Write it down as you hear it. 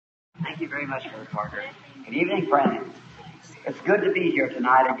you very much, Brother Parker. Good evening, friends. It's good to be here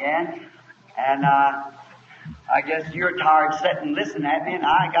tonight again. And I guess you're tired sitting and listening at me, and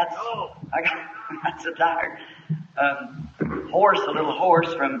I got so tired. A little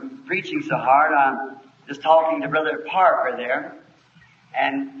hoarse from preaching so hard. I'm just talking to Brother Parker there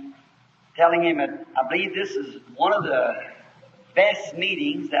and telling him that I believe this is one of the best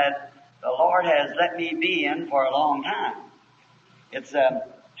meetings that the Lord has let me be in for a long time. It's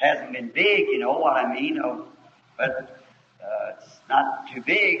hasn't been big, you know what I mean, but it's not too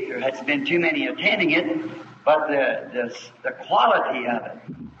big. There hasn't been too many attending it, but the quality of it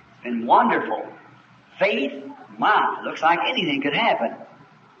has been wonderful. Faith, looks like anything could happen.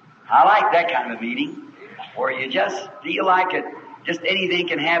 I like that kind of a meeting where you just feel like just anything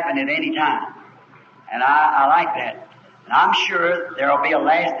can happen at any time. And I like that. And I'm sure there will be a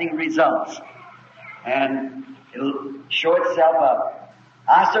lasting results. And it'll show itself up.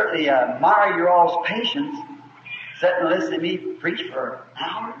 I certainly admire your all's patience, sit and listen to me preach for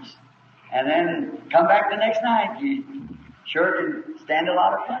hours, and then come back the next night. You sure can stand a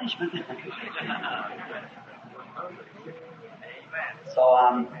lot of punishment. So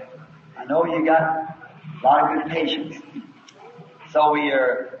I know you got a lot of good patience. So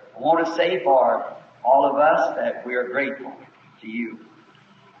I want to say for all of us that we are grateful to you.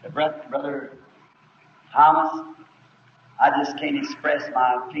 Brother Thomas, I just can't express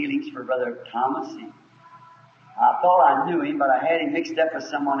my feelings for Brother Thomas. I thought I knew him, but I had him mixed up with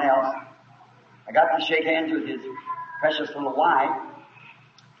someone else. I got to shake hands with his precious little wife,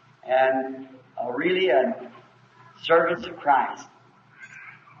 and really a servants of Christ.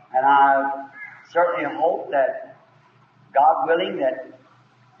 And I certainly hope that, God willing, that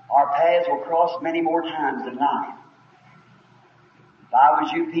our paths will cross many more times than life. If I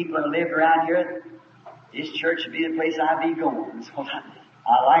was you people and lived around here, this church would be the place I'd be going. So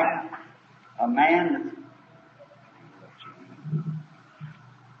I like a man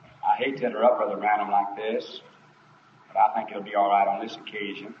I hate to interrupt Brother Branham like this, but I think it'll be all right on this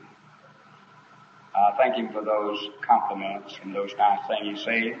occasion. Thank him for those compliments and those nice things you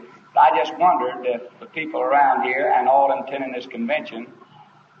say. But I just wondered if the people around here and all attending this convention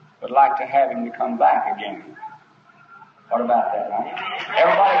would like to have him to come back again. What about that, huh?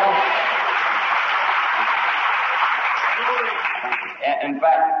 Everybody know? In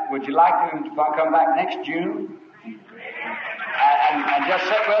fact, would you like him to come back next June? And just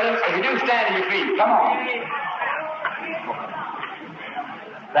sit with us? If you do, stand on your feet. Come on.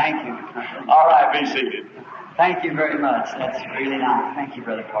 Thank you. All right, be seated. Thank you very much. That's really nice. Thank you,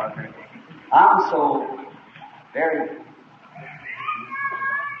 Brother Parker. I'm so very...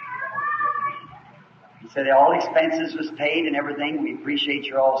 He said all expenses was paid and everything. We appreciate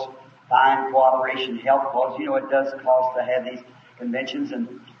your all's fine cooperation and help, because, you know, it does cost to have these conventions,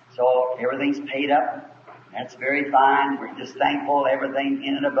 and so everything's paid up. That's very fine. We're just thankful everything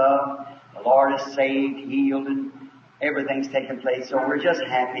in and above. The Lord is saved, healed, and everything's taken place. So we're just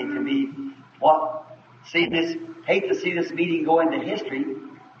happy to be, hate to see this meeting go into history,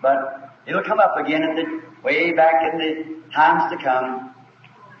 but it'll come up again way back in the times to come.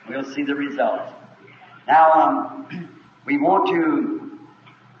 We'll see the results. Now, we want to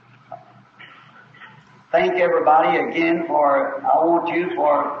thank everybody again for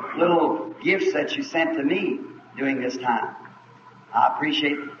little gifts that you sent to me during this time. I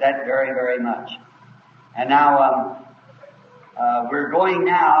appreciate that very, very much. And now, we're going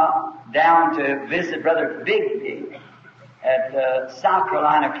now down to visit Brother Bigby at South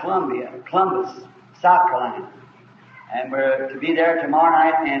Carolina, Columbus, South Carolina. And we're to be there tomorrow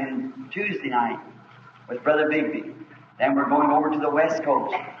night and Tuesday night with Brother Bigby. Then we're going over to the West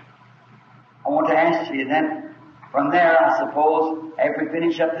Coast. I want to ask you, then from there, I suppose, after we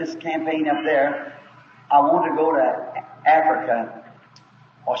finish up this campaign up there, I want to go to Africa,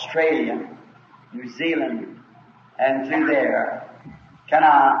 Australia, New Zealand, and through there. Can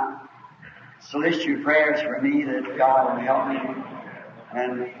I solicit your prayers for me that God will help me?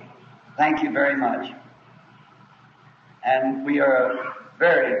 And thank you very much. And we are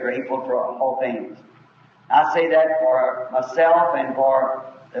very grateful for all things. I say that for myself and for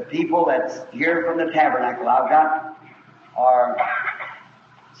the people that's here from the tabernacle. I've got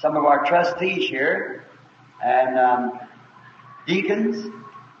some of our trustees here, and deacons,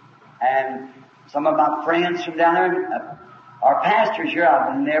 and some of my friends from down there. Our pastors here,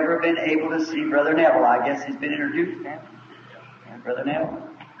 I've never been able to see Brother Neville. I guess he's been introduced now. And Brother Neville.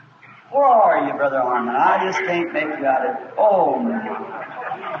 Where are you, Brother Harmon? I just can't make you out of it. Oh, no.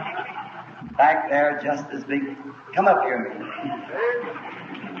 Back there, just as big. Come up here a minute.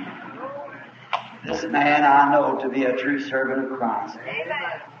 This man I know to be a true servant of Christ.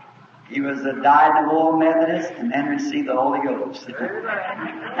 He was died in the old Methodist and then received the Holy Ghost.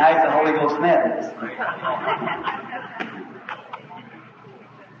 Now he's the Holy Ghost Methodist.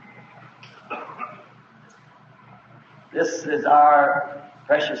 This is our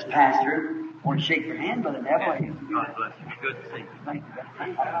precious pastor. I want to shake your hand, Brother Neville. God bless you. Good to see you. Thank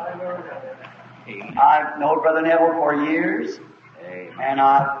you. I've known Brother Neville for years, and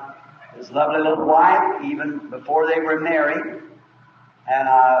his lovely little wife, even before they were married, and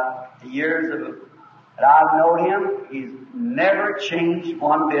the years that I've known him, he's never changed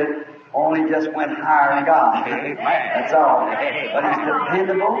one bit, only just went higher in God. That's all. But he's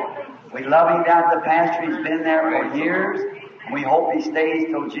dependable. We love him down at the pasture. He's been there for years. And we hope he stays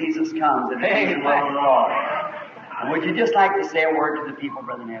till Jesus comes and be the will of the Lord. And would you just like to say a word to the people,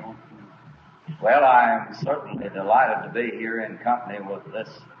 Brother Neville? Well, I'm certainly delighted to be here in company with this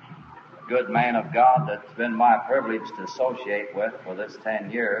good man of God that's been my privilege to associate with for this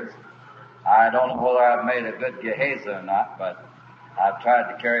 10 years. I don't know whether I've made a good Gehazi or not, but I've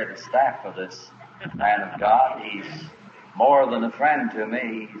tried to carry the staff of this man of God. He's more than a friend to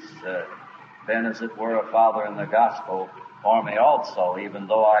me. He's been, as it were, a father in the gospel for me also, even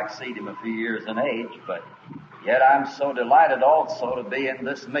though I exceed him a few years in age. But yet I'm so delighted also to be in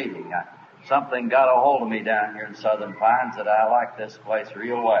this meeting. Something got a hold of me down here in Southern Pines that I like this place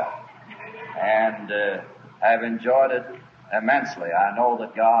real well. And I've enjoyed it immensely. I know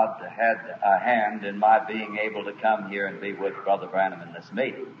that God had a hand in my being able to come here and be with Brother Branham in this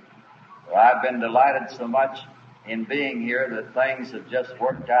meeting. So I've been delighted so much in being here that things have just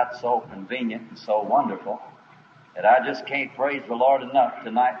worked out so convenient and so wonderful that I just can't praise the Lord enough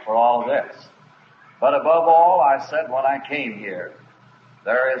tonight for all of this. But above all, I said when I came here,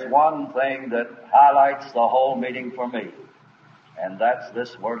 there is one thing that highlights the whole meeting for me, and that's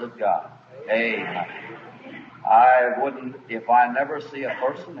this Word of God. Amen. I wouldn't, if I never see a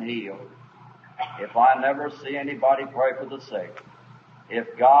person healed, if I never see anybody pray for the sick, if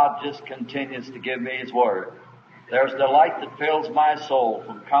God just continues to give me His Word, there's delight that fills my soul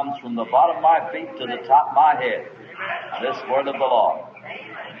comes from the bottom of my feet to the top of my head. This Word of the Lord.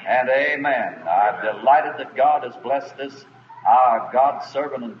 And amen. I'm delighted that God has blessed this, our God's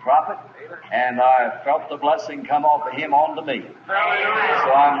servant and prophet, and I felt the blessing come off of him onto me. So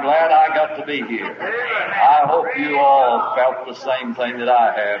I'm glad I got to be here. I hope you all felt the same thing that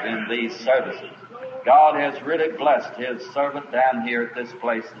I have in these services. God has really blessed His servant down here at this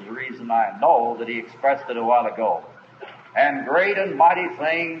place. Is the reason I know that He expressed it a while ago. And great and mighty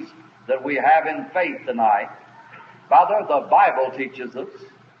things that we have in faith tonight. Father, the Bible teaches us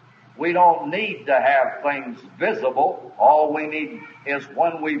we don't need to have things visible. All we need is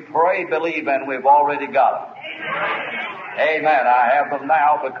when we pray, believe, and we've already got them. Amen. I have them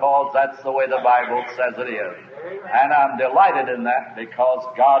now because that's the way the Bible says it is. And I'm delighted in that because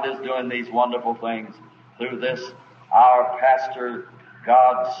God is doing these wonderful things through this, our pastor,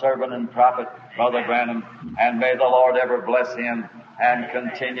 God's servant and prophet, Brother Branham, and may the Lord ever bless him and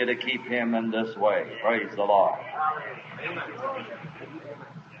continue to keep him in this way. Praise the Lord.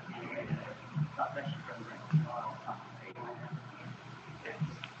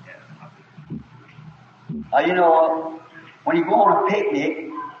 You know, when you go on a picnic,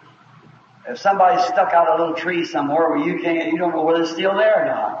 if somebody stuck out a little tree somewhere where you don't know whether it's still there or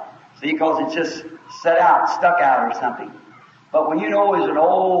not. See, because it's just stuck out or something. But when you know it's an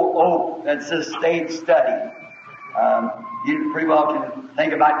old oak that's just stayed steady, you pretty well can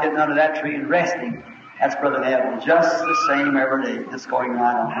think about getting under that tree and resting. That's Brother Neville, just the same every day, just going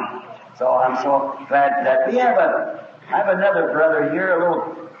right on. So I'm so glad that I have another brother here,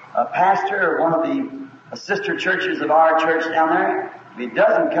 a pastor of one of the sister churches of our church down there. If he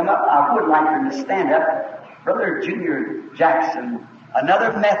doesn't come up, I would like him to stand up. Brother Junior Jackson,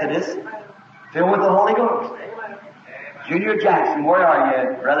 another Methodist filled with the Holy Ghost. Junior Jackson, where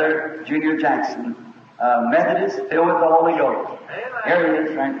are you, Brother Junior Jackson? Methodist filled with the Holy Ghost. Here he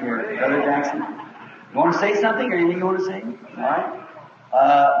is, right here, Brother Jackson. You want to say something or anything you want to say? All right.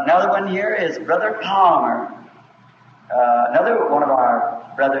 Another one here is Brother Palmer. Another one of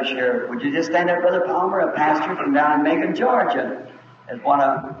our brothers here. Would you just stand up, Brother Palmer, a pastor from down in Macon, Georgia, as one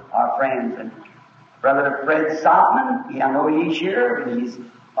of our friends. And Brother Fred Saltman, I know he's here. He's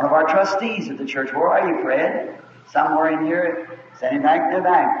one of our trustees at the church. Where are you, Fred? Somewhere in here. Send him back to the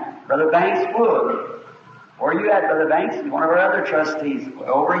back. Brother Banks Wood. Where are you at, Brother Banks? He's one of our other trustees.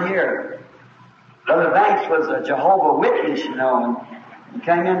 Over here. Brother Banks was a Jehovah's Witness, you know, and he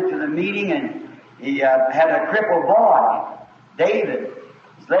came into the meeting and he had a crippled boy, David.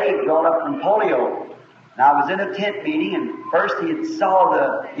 His leg gone up from polio. Now I was in a tent meeting and first he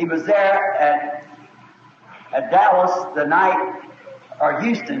was there at Dallas the night, or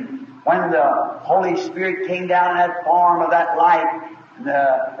Houston, when the Holy Spirit came down in that form of that light,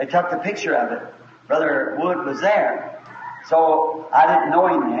 they took the picture of it. Brother Wood was there. So I didn't know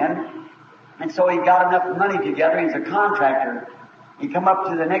him then. And so he got enough money together. He's a contractor. He come up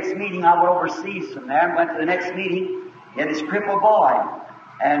to the next meeting. I went overseas from there and went to the next meeting. He had his crippled boy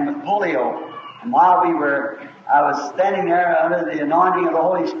and with polio. And while I was standing there under the anointing of the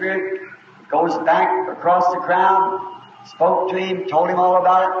Holy Spirit, goes back across the crowd, spoke to him, told him all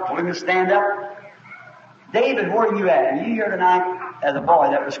about it, told him to stand up. David, where are you at? Are you here tonight as a boy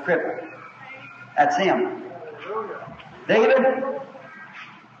that was crippled? That's him. David,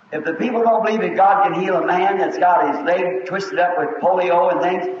 if the people don't believe that God can heal a man that's got his leg twisted up with polio and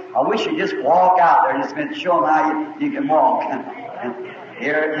things, I wish you'd just walk out there and just show them how you can walk.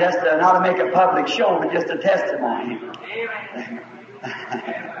 Here, just not to make a public show, but just a testimony.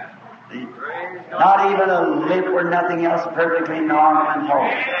 Not even a lip or nothing else, perfectly normal and whole.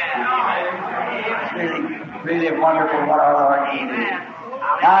 It's really wonderful what our Lord can do.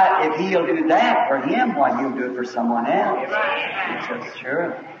 Now, if He'll do that for him, why, He'll do it for someone else. It's just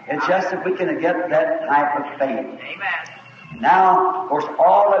sure. It's just if we can get that type of faith. Now, of course,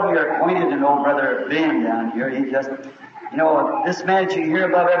 all of you are acquainted to know Brother Ben down here. He just, this man that you hear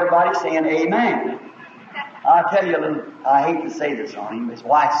above everybody saying amen. I'll tell you a little, I hate to say this on him, his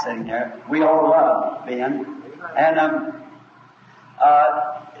wife's sitting there. We all love Ben. And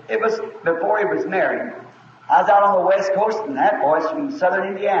it was before he was married. I was out on the West Coast, and that boy's from southern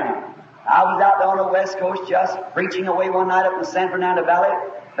Indiana. I was out there on the West Coast just preaching away one night up in the San Fernando Valley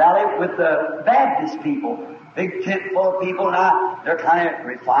with the Baptist people. Big tent full of people, and they're kind of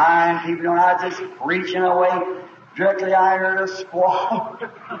refined people, and I was just preaching away. Directly I heard a squall.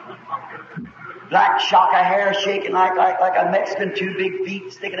 Black shock of hair shaking like a Mexican, 2 big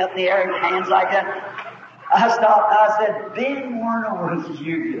feet sticking up in the air and hands like that. I stopped. I said, Ben, where in the world did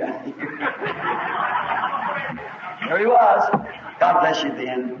you get out of here? There he was. God bless you,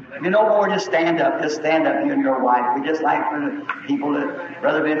 Ben. You no more just stand up. Just stand up, you and your wife. We just like for the people that,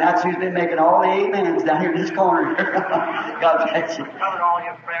 Brother Ben, that's who's been making all the amens down here in this corner. God bless you. Covered all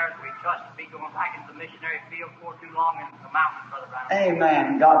your prayers. We trust to be going back into the missionary field for too long in the mountains, Brother Brown.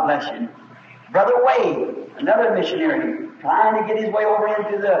 Amen. God bless you. Brother Wade, another missionary, trying to get his way over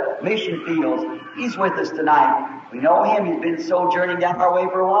into the mission fields. He's with us tonight. We know him. He's been sojourning down our way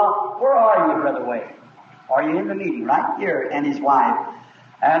for a while. Where are you, Brother Wade? Are you in the meeting? Right here, and his wife.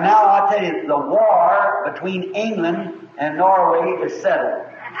 And now I'll tell you, the war between England and Norway is settled.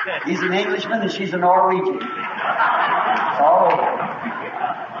 He's an Englishman and she's a Norwegian. It's all over.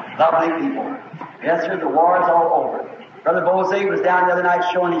 Lovely people. Yes, sir, the war is all over. Brother Bose was down the other night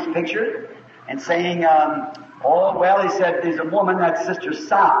showing his picture and saying, he said, there's a woman, that's Sister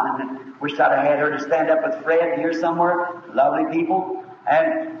Sutton, and wished I'd have had her to stand up with Fred here somewhere. Lovely people.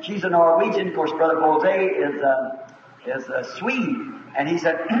 And she's a Norwegian. Of course, Brother Bose is a Swede. And he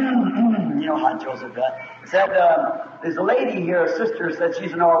said, you know how Joseph does. He said, there's a lady here, a sister, said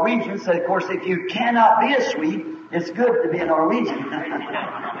she's a Norwegian. Said, of course, if you cannot be a Swede, it's good to be a Norwegian.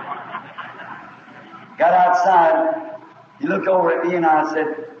 Got outside. He looked over at me and I said,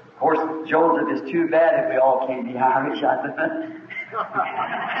 of course, Joseph, is too bad if we all can't be Irish.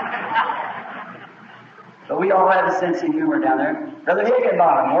 So we all have a sense of humor down there. Brother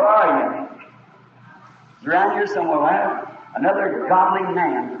Higginbottom, where are you? He's around here somewhere. Well, another godly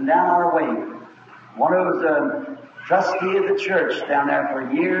man from down our way. One who was a trustee of the church down there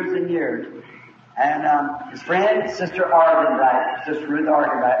for years and years. And his friend, Sister Argenbright, Sister Ruth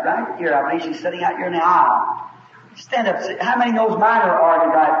Argenbright, right here. I believe she's sitting out here in the aisle. Stand up. How many knows Minor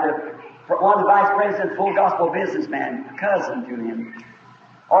Argenbright, one of the vice presidents, full gospel businessman, cousin to him?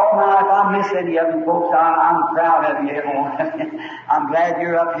 Oh my, if I miss any of you folks, I'm proud of you, everyone. I'm glad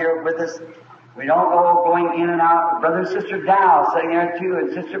you're up here with us. We don't go going in and out. Brother and Sister Dow sitting there too,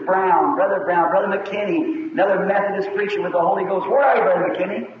 and Sister Brown, Brother McKinney, another Methodist preacher with the Holy Ghost. Where are you, Brother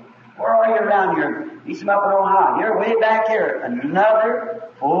McKinney? Where are you around here? He's from up in Ohio. You're way back here. Another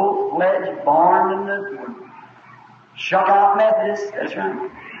full-fledged, born in the shuck-out Methodist. That's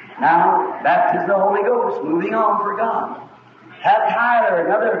right. Now, baptism of the Holy Ghost, moving on for God. Pat Tyler,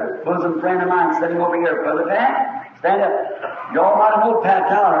 another bosom friend of mine, sitting over here. Brother Pat, stand up. You all might know Pat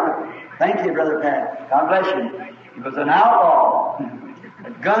Tyler. Thank you, Brother Pat. God bless you. He was an outlaw, a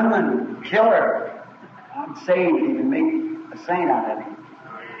gunman, killer. God saved him and made a saint out of him.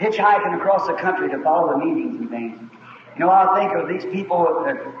 Hitchhiking across the country to follow the meetings and things. You know, I think of these people,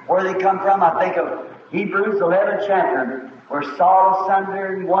 where they come from. I think of Hebrews 11th chapter, where Saul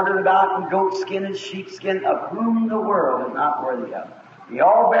asunder and wandered about in goat skin and sheep skin, of whom the world is not worthy of. They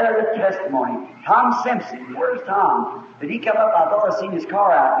all bear the testimony. Tom Simpson, where's Tom? Did he come up? I thought I seen his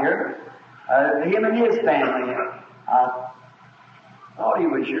car out here. Him and his family. I thought he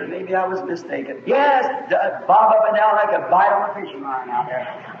was here. Maybe I was mistaken. Yes, bob up and down like a bite on a fishing line out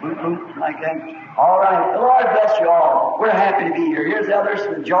there. Boop, boop, like that. All right. The Lord bless you all. We're happy to be here. Here's others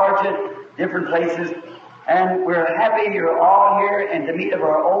from Georgia, different places. And we're happy you're all here and to meet of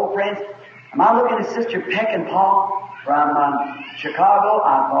our old friends. Am I looking at Sister Peck and Paul from Chicago?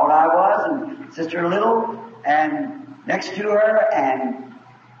 I thought I was. And Sister Little, and next to her,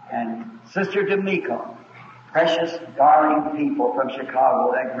 and Sister D'Amico. Precious, darling people from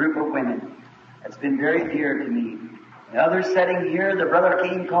Chicago, that group of women. That's been very dear to me. The other setting here, the brother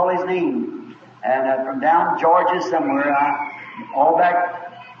came call his name. And from down Georgia somewhere, all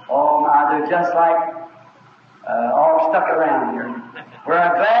back, oh my, they're just like all stuck around here. We're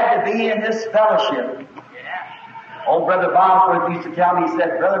glad to be in this fellowship. Old Brother Bosworth used to tell me, he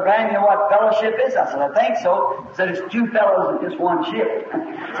said, Brother Branham, you know what fellowship is? I said, I think so. He said, it's two fellows in just one ship.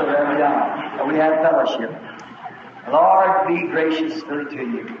 So there we are. We have fellowship. Lord, be graciously to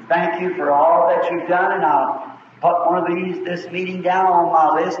you. Thank you for all that you've done, and I'll put one of this meeting down on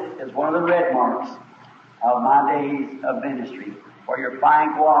my list as one of the red marks of my days of ministry. For your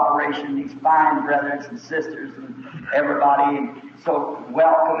fine cooperation, these fine brothers and sisters and everybody, so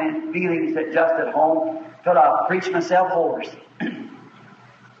welcoming feelings that just at home, till I preach myself hoarse.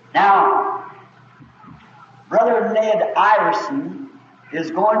 Now, Brother Ned Iverson is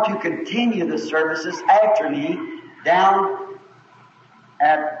going to continue the services after me down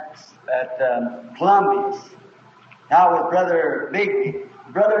at Columbia's. Now with Brother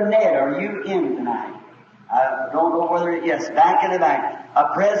Ned, are you in tonight? I don't know whether, yes, back in the back.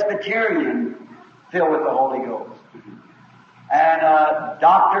 A Presbyterian filled with the Holy Ghost. And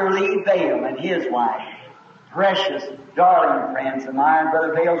Dr. Lee Bale and his wife. Precious, darling friends of mine.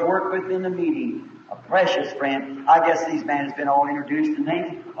 Brother Bale's worked with in the meeting. A precious friend. I guess these men has been all introduced and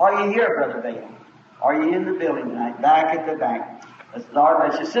named. Are you here, Brother Bale? Are you in the building tonight? Back at the back. Lord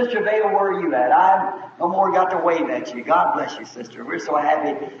bless you. Sister Bale, where are you at? I've no more got to wave at you. God bless you, sister. We're so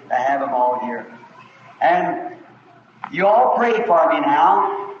happy to have them all here. And you all pray for me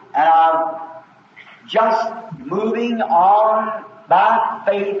now, and I'm just moving on by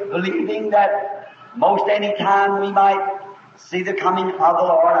faith, believing that most any time we might see the coming of the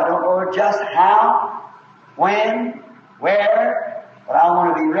Lord. I don't know just how, when, where, but I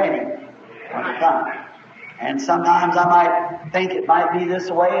want to be ready when it comes. And sometimes I might think it might be this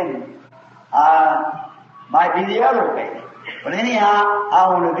way, and might be the other way. But anyhow, I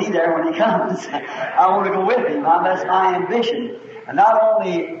want to be there when He comes. I want to go with Him. That's my ambition. And not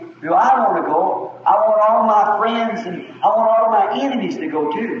only do I want to go, I want all my friends and I want all my enemies to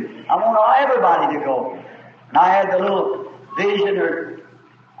go too. I want everybody to go. And I had the little vision, or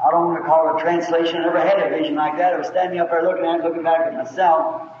I don't want to call it a translation. I never had a vision like that. I was standing up there looking at it, looking back at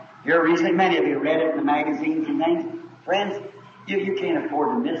myself. Here recently, many of you read it in the magazines and things. Friends, you can't afford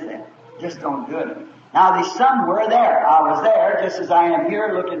to miss that. Just don't do it. Now, there's somewhere there. I was there, just as I am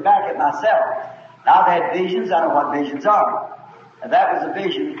here, looking back at myself. Now, I've had visions. I know what visions are. And that was a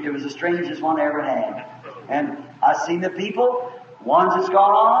vision. It was the strangest one I ever had. And I've seen the people, ones that's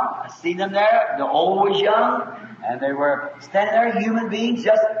gone on. I've seen them there. The old was young. And they were standing there, human beings,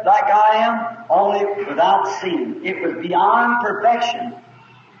 just like I am, only without sin. It was beyond perfection.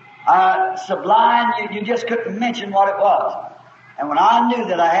 Sublime, you just couldn't mention what it was. And when I knew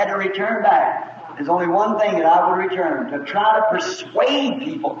that I had to return back, there's only one thing that I would return, to try to persuade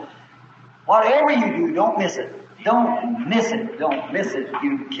people. Whatever you do, don't miss it. Don't miss it. Don't miss it.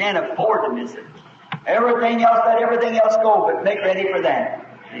 You can't afford to miss it. Everything else, let everything else go, but make ready for that.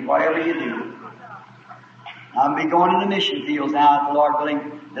 Whatever you do. I'll be going to the mission fields now, if the Lord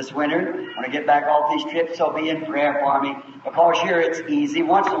willing, this winter. When I get back off these trips, so be in prayer for me. Because here it's easy.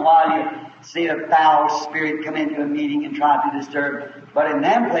 Once in a while you see a foul spirit come into a meeting and try to disturb. But in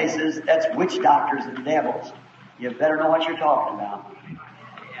them places, that's witch doctors and devils. You better know what you're talking about.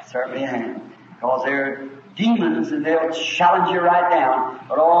 Certainly am. Because they're demons and they'll challenge you right down.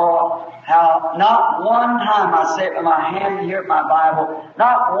 But how not one time, I say it with my hand here at my Bible,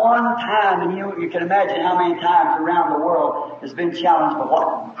 not one time, and you can imagine how many times around the world has been challenged, but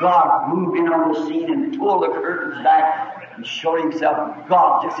what God moved in on the scene and pulled the curtains back and showed Himself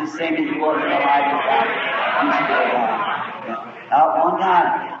God just the same as He was in the life of God. Not one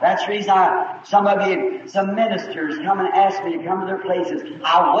time. That's the reason some ministers come and ask me to come to their places.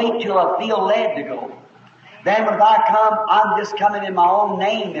 I wait till I feel led to go. Then if I come, I'm just coming in my own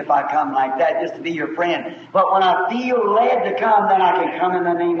name if I come like that, just to be your friend. But when I feel led to come, then I can come in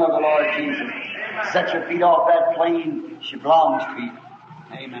the name of the Lord Jesus. Set your feet off that plain Shablong Street.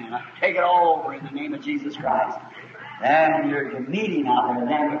 Amen. I take it all over in the name of Jesus Christ. And you're meeting out there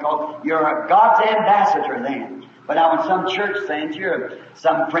then because you're God's ambassador then. But now when some church sends you or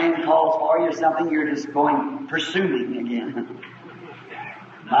some friend calls for you or something, you're just going pursuing again.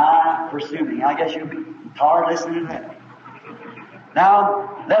 Pursuing. I guess you'll be tired listening to that.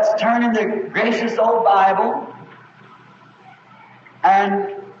 Now, let's turn in the gracious old Bible.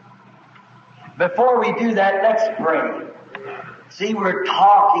 And before we do that, let's pray. See, we're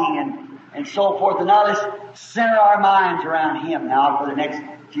talking and so forth. And now let's center our minds around Him now for the next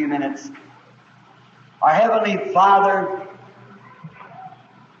few minutes. Our Heavenly Father,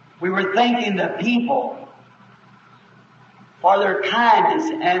 we were thanking the people for their kindness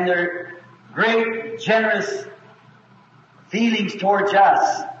and their great, generous feelings towards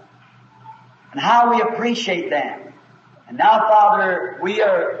us and how we appreciate them. And now, Father, we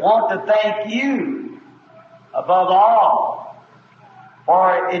want to thank You above all,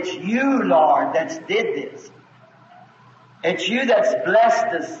 for it's You, Lord, that's did this. It's You that's blessed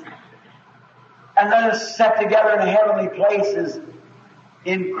us and let us set together in heavenly places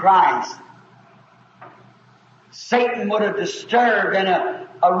in Christ. Satan would have disturbed and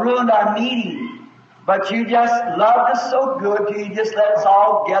ruined our meeting, but You just loved us so good, You just let us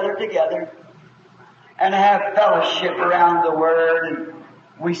all gather together and have fellowship around the Word, and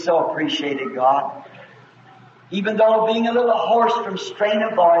we so appreciate it, God. Even though being a little hoarse from strain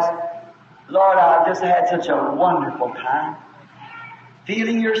of voice, Lord, I just had such a wonderful time.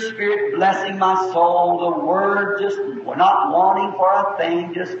 Feeling Your Spirit blessing my soul, the Word just not wanting for a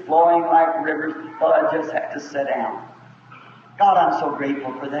thing, just flowing like rivers, till I just had to sit down. God, I'm so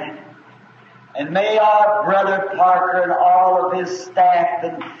grateful for that. And may our brother Parker and all of his staff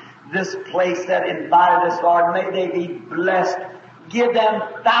and this place that invited us, Lord, may they be blessed. Give them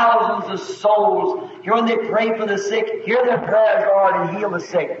thousands of souls. Here when they pray for the sick, hear their prayers, Lord, and heal the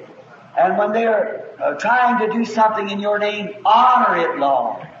sick. And when they're trying to do something in Your name, honor it,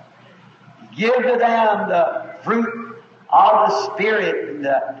 Lord. Give to them the fruit of the Spirit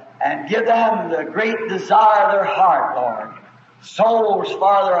and give them the great desire of their heart, Lord. Souls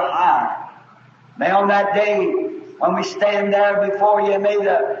for their heart. May on that day when we stand there before You, may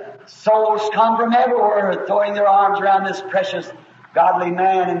the souls come from everywhere throwing their arms around this precious godly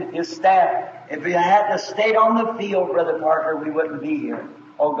man and his staff. If we had to stay on the field, Brother Parker, we wouldn't be here.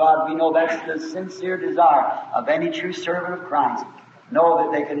 Oh God, we know that's the sincere desire of any true servant of Christ. Know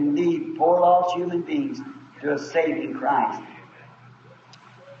that they can lead poor lost human beings to a saving Christ.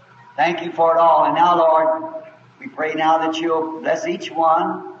 Thank You for it all. And now, Lord, we pray now that You'll bless each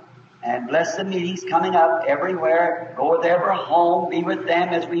one and bless the meetings coming up everywhere. Go with every home. Be with them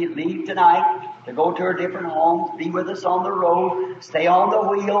as we leave tonight to go to our different homes. Be with us on the road. Stay on the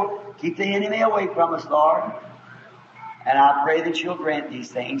wheel. Keep the enemy away from us, Lord. And I pray that You'll grant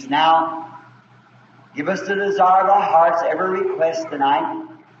these things. Now, give us the desire of our hearts, every request tonight.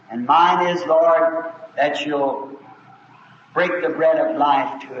 And mine is, Lord, that You'll break the bread of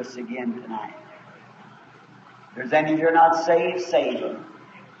life to us again tonight. If there's any here not saved, save them.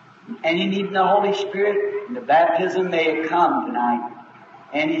 Any needing the Holy Spirit, and the baptism may come tonight.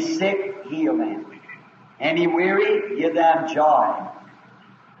 Any sick, heal them. Any weary, give them joy.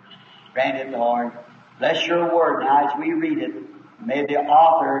 Grant it, Lord. Bless Your Word now as we read it. May the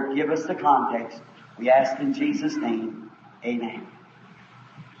author give us the context. We ask in Jesus' name. Amen.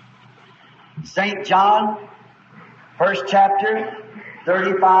 St. John, first chapter,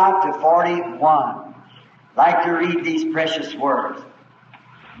 35 to 41. I'd like to read these precious words.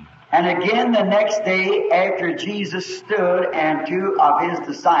 And again the next day after Jesus stood and two of His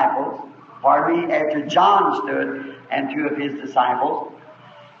disciples, after John stood and two of his disciples,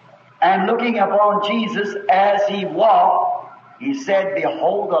 and looking upon Jesus as He walked, He said,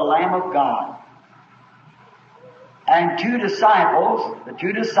 Behold the Lamb of God. And the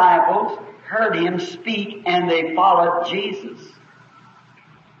two disciples heard Him speak, and they followed Jesus.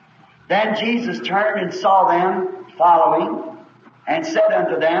 Then Jesus turned and saw them following, and said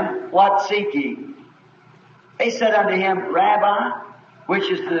unto them, What seek ye? They said unto Him, Rabbi, which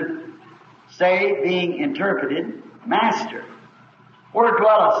is to say, being interpreted, Master, where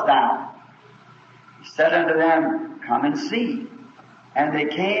dwellest Thou? He said unto them, Come and see. And they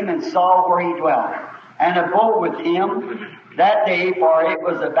came and saw where He dwelt, and abode with Him that day, for it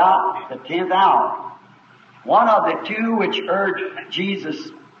was about the 10th hour. One of the two which heard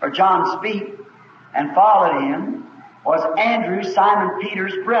John speak and followed Him was Andrew, Simon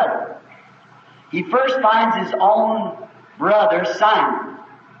Peter's brother. He first finds his own brother Simon,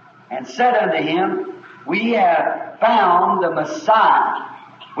 and said unto him, We have found the Messiah,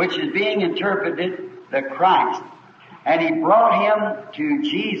 which is being interpreted the Christ. and he brought him to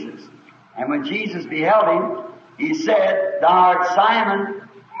Jesus. And when Jesus beheld him, he said, Thou art Simon,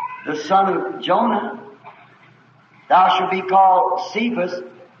 the son of Jonah. Thou shalt be called Cephas,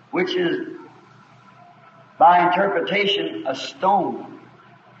 which is by interpretation a stone.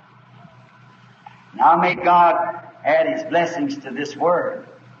 Now may God add His blessings to this word.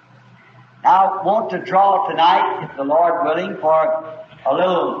 Now I want to draw tonight, if the Lord willing, for a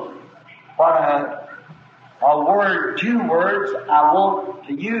little, a word, 2 words I want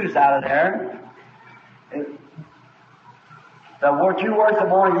to use out of there. The 2 words I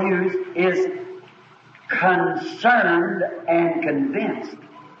want to use is concerned and convinced.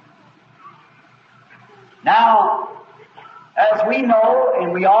 Now, as we know,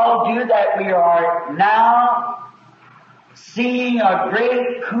 and we all do, that we are now seeing a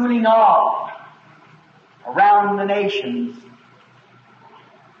great cooling off around the nations.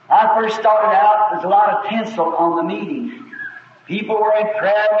 I first started out, there's a lot of tinsel on the meetings. People were in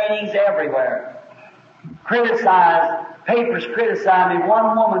prayer meetings everywhere. Papers criticized me.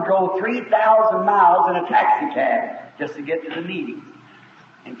 One woman drove 3,000 miles in a taxi cab just to get to the meetings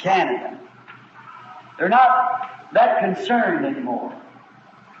in Canada. They're not that concerned anymore.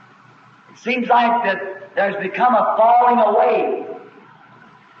 It seems like that there's become a falling away.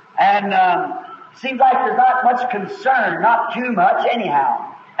 And seems like there's not much concern, not too much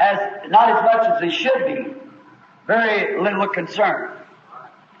anyhow, not as much as there should be. Very little concern.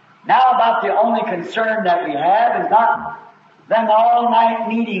 Now about the only concern that we have is not them all-night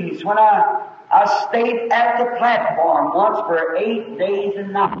meetings when I stayed at the platform once for 8 days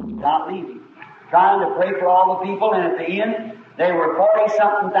and nights, not leaving, trying to pray for all the people, and at the end, there were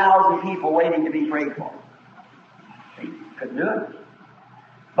 40-something thousand people waiting to be prayed for. They couldn't do it.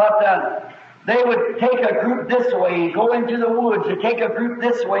 But they would take a group this way, go into the woods, or take a group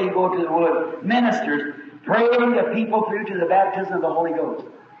this way, go to the woods. Ministers praying the people through to the baptism of the Holy Ghost.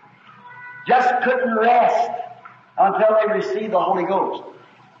 Just couldn't rest until they received the Holy Ghost.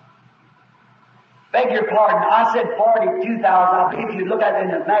 Beg your pardon, I said 42,000. I believe if you look at it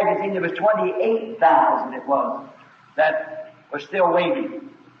in the magazine, there was 28,000 it was that were still waiting.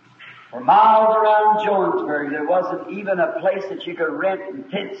 For miles around Jonesburg, there wasn't even a place that you could rent and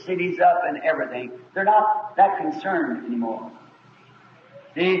tent cities up and everything. They're not that concerned anymore.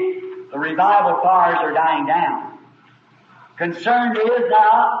 The revival fires are dying down. Concerned is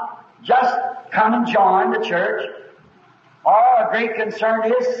now just come and join the church. Or a great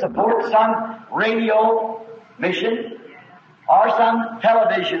concern is support some radio mission or some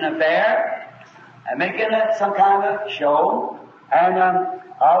television affair and making it some kind of show. And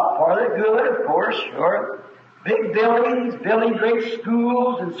for the good, of course, sure. Big buildings, building great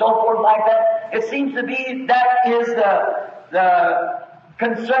schools and so forth like that. It seems to be that is the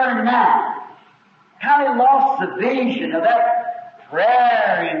concern now. Kind of lost the vision of that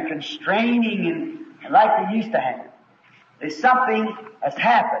prayer and constraining and like they used to have. There's something has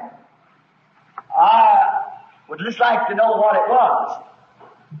happened. I would just like to know what it was.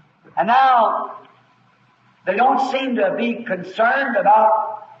 And now, they don't seem to be concerned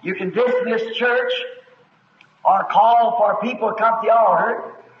about you can dismiss church or call for people to come to the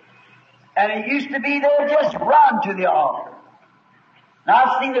altar. And it used to be they'd just run to the altar. Now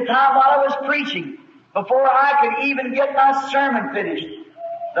I've seen the time while I was preaching, before I could even get my sermon finished,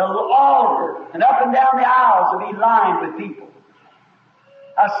 the altar and up and down the aisles would be lined with people.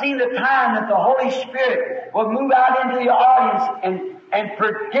 I've seen the time that the Holy Spirit would move out into the audience and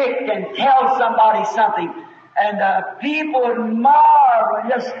predict and tell somebody something. And people would marvel and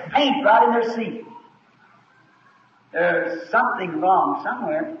just faint right in their seat. There's something wrong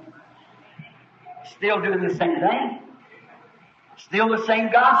somewhere. Still doing the same thing. Still the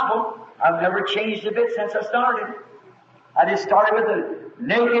same gospel. I've never changed a bit since I started. I just started with the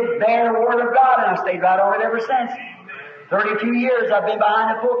naked, bare Word of God, and I stayed right on it ever since. 32 years I've been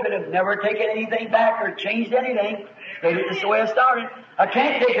behind the pulpit and never taken anything back or changed anything. Stayed it just the way I started. I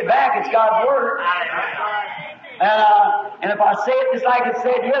can't take it back. It's God's Word. And if I say it just like it's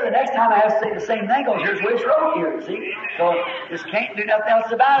said here, the next time I have to say the same thing, because here's what it's wrote here, see? So just can't do nothing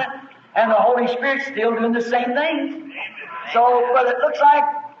else about it. And the Holy Spirit's still doing the same thing. So, but it looks like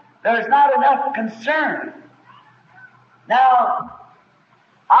there's not enough concern. Now,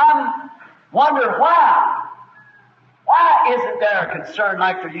 I'm wondering why. Why isn't there a concern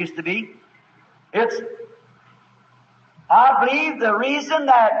like there used to be? I believe the reason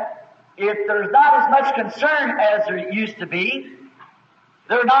that if there's not as much concern as there used to be,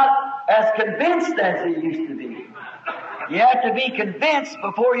 they're not as convinced as they used to be. You have to be convinced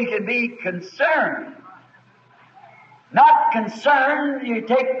before you can be concerned. not concerned. You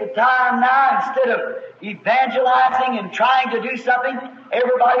take the time now, instead of evangelizing and trying to do something,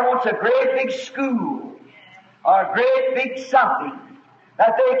 everybody wants a great big school or a great big something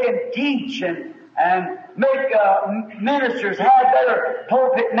that they can teach and make ministers have better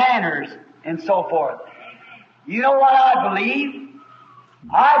pulpit manners and so forth. You know what I believe?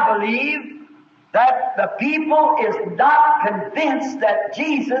 I believe that the people is not convinced that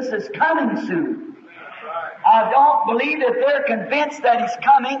Jesus is coming soon. I don't believe that they're convinced that He's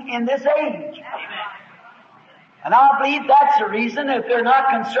coming in this age. And I believe that's the reason that they're not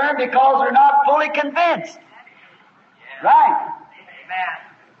concerned, because they're not fully convinced. Right.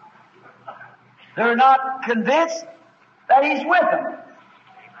 They're not convinced that He's with them.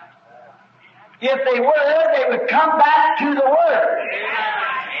 If they were, they would come back to the Word.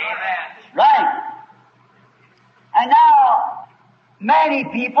 Right. And now, many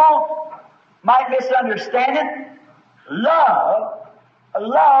people might misunderstand it. Love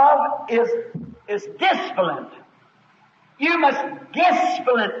is disciplined. You must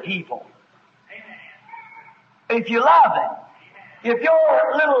discipline people if you love them. If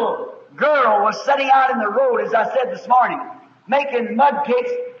your little girl was sitting out in the road, as I said this morning, making mud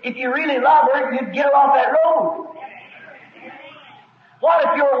cakes, if you really love her, you'd get her off that road. What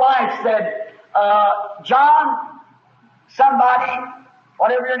if your wife said, John, somebody,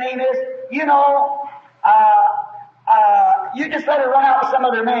 whatever your name is, you know, you just let her run out with some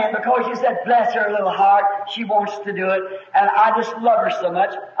other man because you said, bless her little heart, she wants to do it, and I just love her so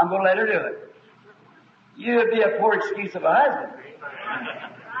much, I'm going to let her do it. You'd be a poor excuse of a husband.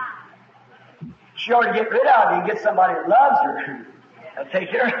 She ought to get rid of you and get somebody that loves her. That'll take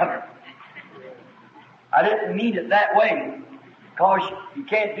care of her. I didn't mean it that way, because you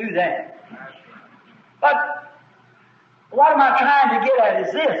can't do that. But what am I trying to get at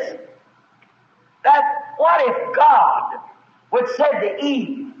is this. That what if God would said to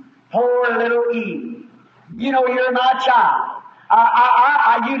Eve, poor little Eve, you know, you're my child.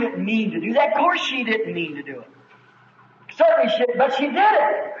 You didn't mean to do that. Of course she didn't mean to do it. Certainly she didn't, but she did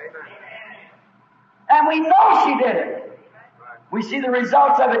it. And we know she did it. We see the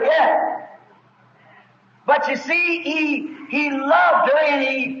results of it yet. But you see, he loved her,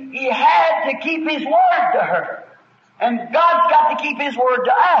 and he had to keep His word to her. And God's got to keep His word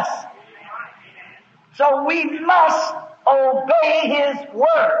to us. So we must obey His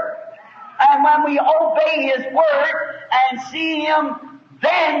word. And when we obey His word and see Him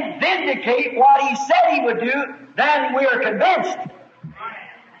then vindicate what He said He would do, then we are convinced.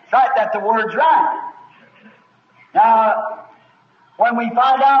 It's right that the word's right. Now, when we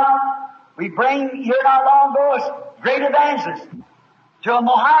find out, we bring here not long ago a great evangelist to a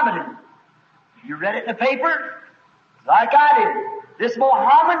Mohammedan. You read it in the paper? Like I did. This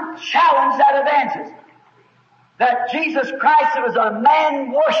Mohammedan challenged that evangelist. That Jesus Christ was a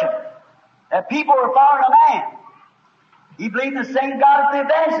man worship. That people were following a man. He believed in the same God that the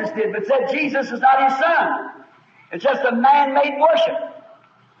evangelist did, but said Jesus is not His son. It's just a man-made worship.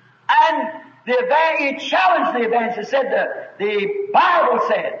 And he challenged the evangelist, said the Bible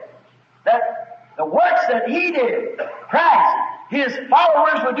said that the works that He did, Christ, His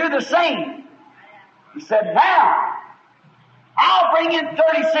followers would do the same. He said, now, I'll bring in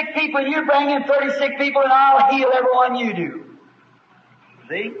 36 people, and you bring in 36 people, and I'll heal everyone you do.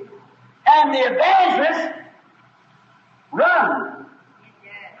 See? And the evangelist run.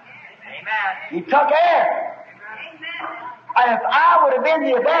 Amen. He took air. And if I would have been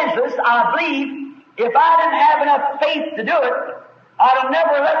the evangelist, I believe, if I didn't have enough faith to do it, I'd have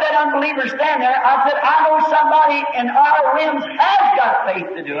never let that unbeliever stand there. I said, I know somebody in our rims has got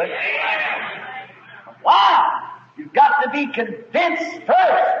faith to do it. Why? You've got to be convinced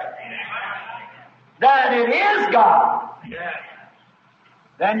first that it is God.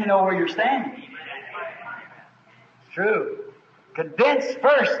 Then you know where you're standing. It's true. Convinced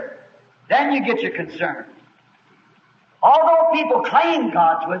first, then you get your concern. Although people claim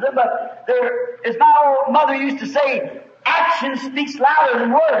God's with them, but there, as my old mother used to say, action speaks louder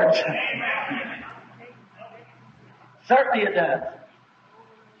than words. Certainly it does.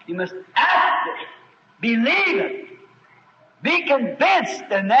 You must act it, believe it, be convinced,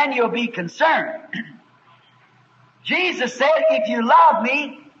 and then you'll be concerned. Jesus said, if you love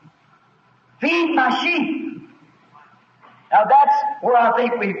me, feed my sheep. Now that's where I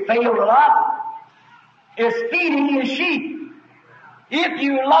think we failed a lot, is feeding His sheep. If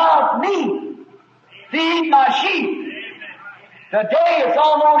you love me, feed my sheep. Today it's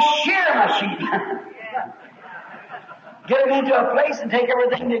almost shear my sheep. Get them into a place and take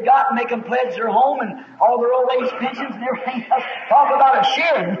everything they got and make them pledge their home and all their old age pensions and everything else. Talk about a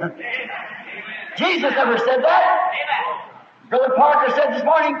shearing. Jesus never said that. Brother Parker said this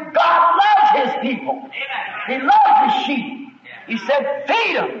morning, God loves His people. He loves His sheep. He said,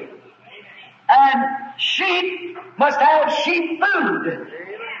 feed them. And sheep must have sheep food.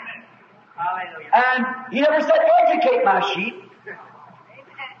 And He never said, educate my sheep.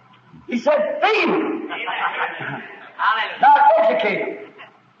 He said, feed them. Not educate them.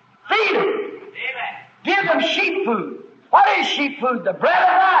 Feed them. Give them sheep food. What is sheep food? The bread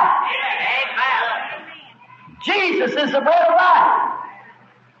of life. Jesus is the bread of life.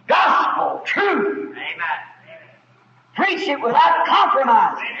 Gospel, truth. Preach it without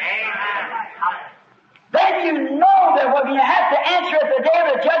compromise. Then you know that when you have to answer at the day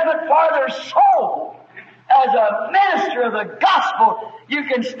of the judgment for their soul, as a minister of the gospel, you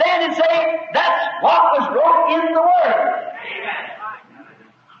can stand and say, that's what was wrote in the Word.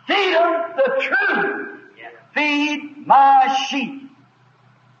 Feed them the truth. Feed my sheep.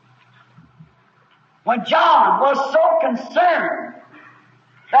 When John was so concerned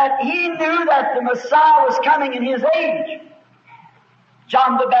that he knew that the Messiah was coming in his age,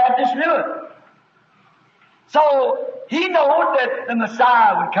 John the Baptist knew it. So he knew that the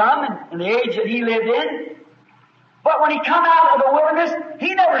Messiah would come in the age that he lived in. But when he come out of the wilderness,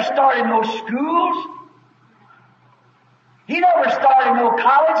 he never started no schools. He never started no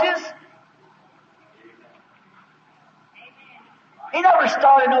colleges. He never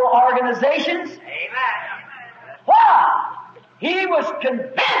started no organizations. Why? He was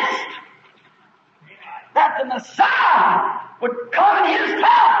convinced that the Messiah would come in his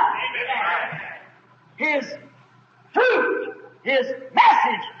time. His fruit, his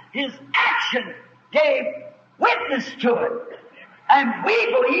message, his action gave witness to it. And we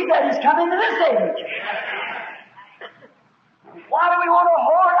believe that he's coming to this age. Why do we want to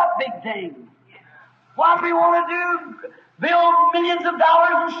hoard up big things? Why do we want to build millions of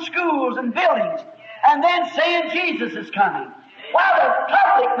dollars in schools and buildings and then saying Jesus is coming? Well, the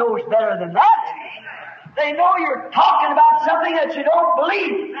public knows better than that. They know you're talking about something that you don't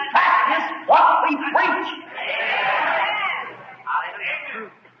believe. Practice what we preach.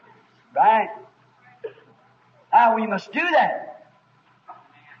 Right? Now we must do that.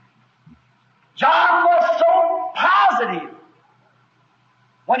 John was so positive.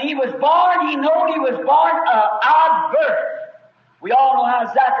 When he was born, he knew he was born of odd birth. We all know how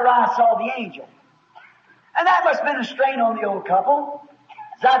Zachariah saw the angel. And that must have been a strain on the old couple.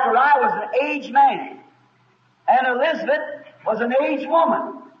 Zachariah was an aged man, and Elizabeth was an aged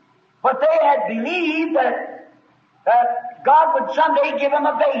woman. But they had believed that God would someday give them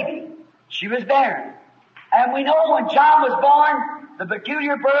a baby. She was barren. And we know when John was born, the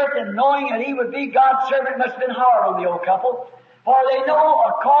peculiar birth and knowing that he would be God's servant must have been hard on the old couple. For they know,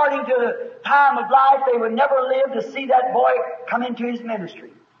 according to the time of life, they would never live to see that boy come into his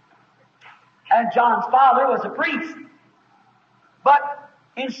ministry. And John's father was a priest. But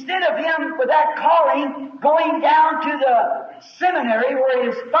instead of him with that calling going down to the seminary where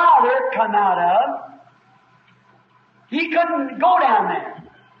his father come out of, he couldn't go down there.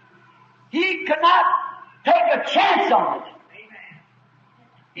 He could not take a chance on it.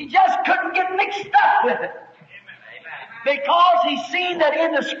 He just couldn't get mixed up with it. Because he seen that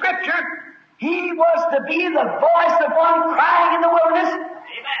in the Scripture, he was to be the voice of one crying in the wilderness.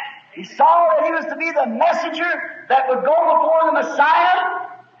 He saw that he was to be the messenger that would go before the Messiah,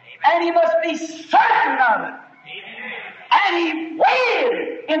 and he must be certain of it. And he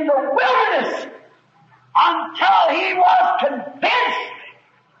waited in the wilderness until he was convinced,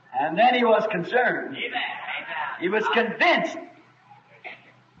 and then he was concerned. He was convinced.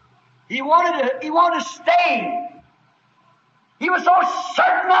 He wanted to stay. He was so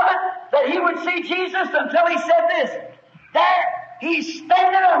certain of it that he would see Jesus until he said this, "There, he's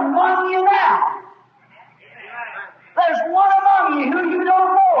standing among you now. There's one among you who you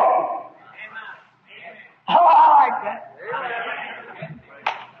don't know." Oh, I like that.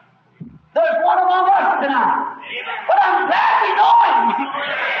 There's one among us tonight. But I'm glad we know him.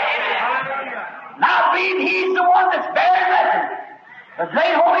 And I believe he's the one that's bearing record. The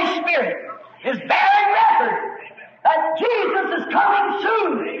great Holy Spirit is bearing record that Jesus is coming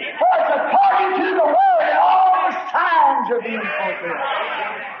soon, for it's according to the Word, and all the signs are being fulfilled.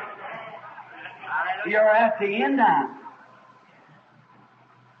 We are at the end now.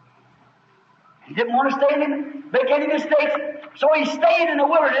 He didn't want to make any mistakes, so he stayed in the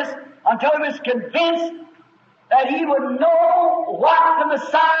wilderness until he was convinced that he would know what the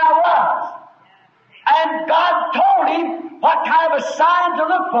Messiah was. And God told him what kind of a sign to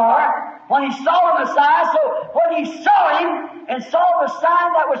look for when he saw the Messiah. So when he saw him and saw the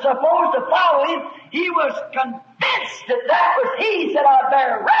sign that was supposed to follow him, he was convinced that that was he. He said, "I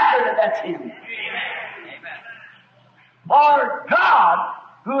bear record that that's him." For God,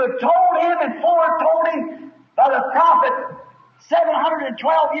 who had told him and foretold him by the prophet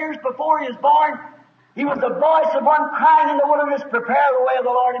 712 years before he was born, he was the voice of one crying in the wilderness, prepare the way of the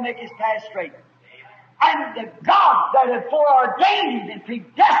Lord and make his path straight. And the God that had foreordained him and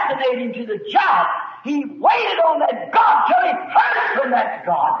predestinated him to the job, he waited on that God till he heard from that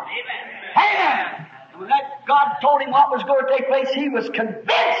God. Amen. And when that God told him what was going to take place, he was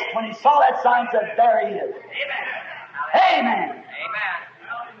convinced when he saw that sign, said, there he is. Amen. Amen.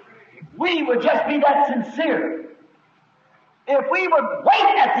 We would just be that sincere. If we would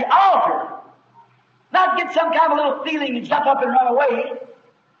wait at the altar, not get some kind of a little feeling and jump up and run away,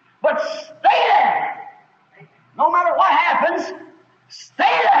 but stay there. No matter what happens,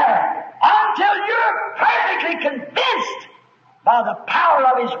 stay there until you're perfectly convinced by the power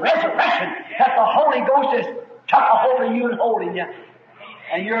of his resurrection that the Holy Ghost has took a hold of you and holding you,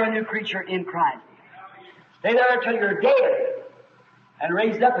 and you're a new creature in Christ. Stay there until you're dead and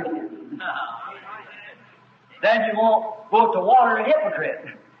raised up again. Then you won't go to water a hypocrite.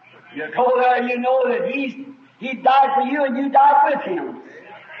 You go there, you know that he died for you and you died with him.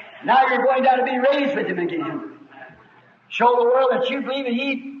 Now you're going down to be raised with him again. Show the world that you believe that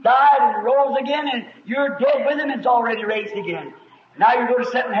he died and rose again and you're dead with him and it's already raised again. Now you're going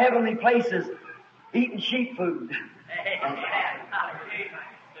to sit in heavenly places eating sheep food.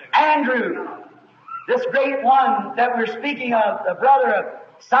 Andrew, this great one that we're speaking of, the brother of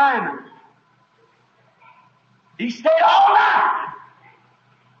Simon, he stayed all night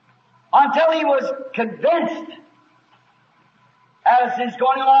until he was convinced as he's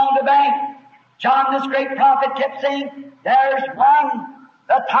going along the bank. John, this great prophet, kept saying, there's one,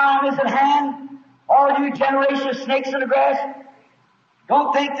 the time is at hand. All you generation of snakes in the grass,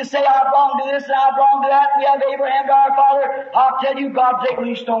 don't think to say, I belong to this and I belong to that. We have Abraham to our father. I'll tell you, God take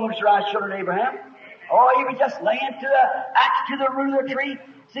these stones to rise children of Abraham. Or he was just laying to the axe to the root of the tree.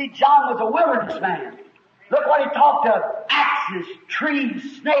 See, John was a wilderness man. Look what he talked of. Axes,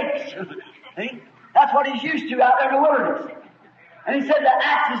 trees, snakes. See? That's what he's used to out there in the wilderness. And he said the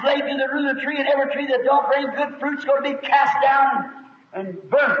axe is laid to the root of the tree, and every tree that don't bring good fruit is going to be cast down and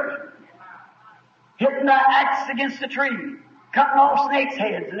burnt. Hitting the axe against the tree, cutting off snakes'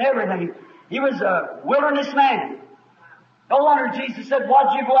 heads and everything. He was a wilderness man. No wonder Jesus said,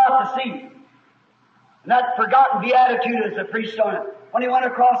 what'd you go out to see? And that forgotten beatitude as the priest on it. When he went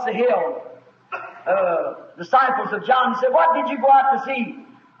across the hill, disciples of John said, what did you go out to see?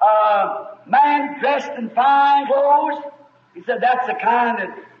 Man dressed in fine clothes? He said, that's the kind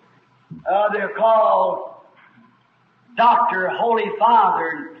that they're called Doctor, Holy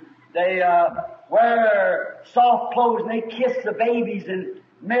Father. They wear soft clothes and they kiss the babies and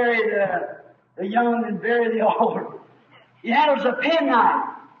marry the young and bury the old. He handles a penknife.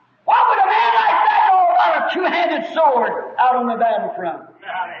 Why would a man like that know about a two-handed sword out on the battlefront?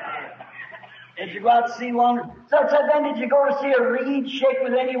 Did you go out to see one? So it said, then did you go to see a reed shake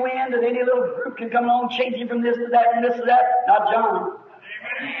with any wind and any little group can come along changing from this to that and this to that? Not John.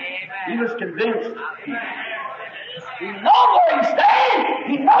 He was convinced. He knew where he stayed.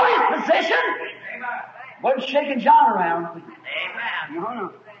 He knew his position. Wasn't shaking John around.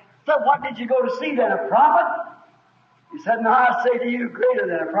 No. So what did you go to see then? A prophet? He said, no, I say to you, greater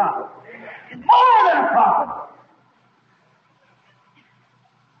than a prophet. He's more than a prophet.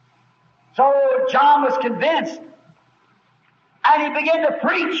 So John was convinced, and he began to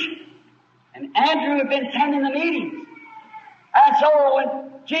preach. And Andrew had been attending the meetings. And so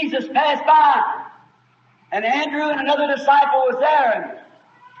when Jesus passed by, and Andrew and another disciple was there, and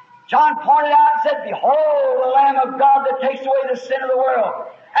John pointed out and said, behold the Lamb of God that takes away the sin of the world.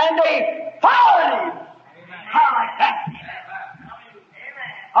 And they followed him. How like that?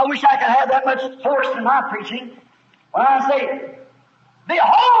 I wish I could have that much force in my preaching. When I say,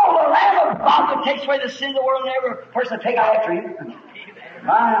 behold the Lamb of God that takes away the sin of the world, and every person take after him.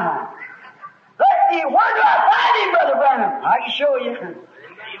 My. Where do I find him, Brother Branham? I can show you.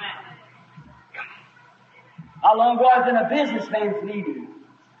 Not long ago I was in a businessman's meeting,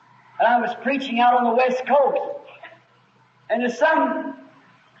 and I was preaching out on the West Coast. And some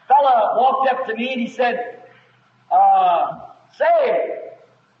fella walked up to me and he said, say,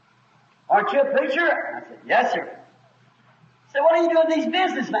 aren't you a preacher? I said, yes, sir. He said, what are you doing with these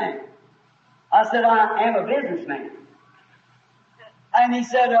businessmen? I said, I am a businessman. And he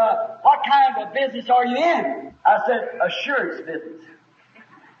said, what kind of a business are you in? I said, assurance business.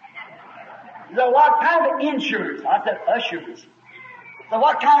 He said, what kind of insurance? I said, assurance. So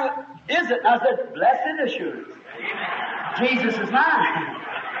what kind of is it? And I said, blessed assurance. Jesus is mine.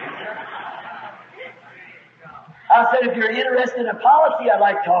 I said, if you're interested in a policy, I'd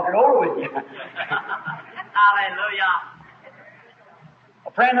like to talk it over with you. Hallelujah.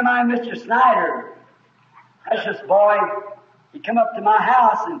 A friend of mine, Mr. Snyder, precious boy, he come up to my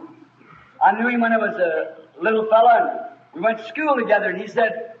house, and I knew him when I was a little fella, and we went to school together, and he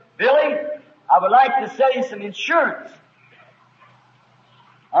said, Billy, I would like to sell you some insurance.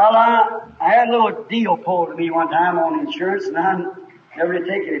 Well, I had a little deal pulled to me one time on insurance, and I never did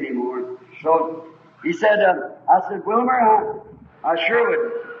take it anymore. So he said, I said, Wilmer, I sure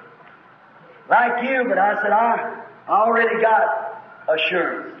would like you, but I said, I already got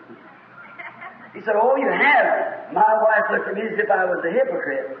assurance. He said, oh, you have. My wife looked at me as if I was a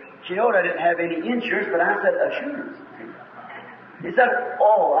hypocrite. She knew I didn't have any insurance, but I said, assurance. He said,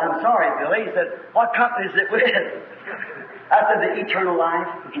 oh, I'm sorry, Billy. He said, what company is it with? I said, the Eternal Life.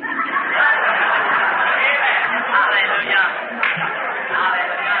 Hallelujah.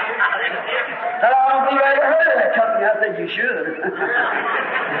 Said, I don't think I ever heard of that company. I said, you should.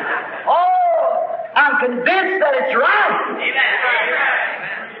 Oh, I'm convinced that it's right.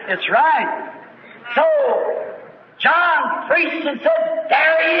 It's right. So, John preached and said,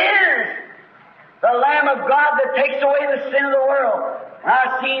 there he is, the Lamb of God that takes away the sin of the world. And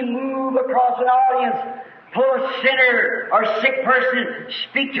I seen him move across an audience, pull a sinner or sick person,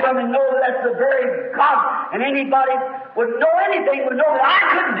 speak to him and know that that's the very God. And anybody would know anything would know that I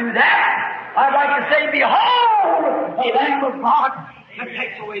couldn't do that. I'd like to say, behold, the Lamb of God that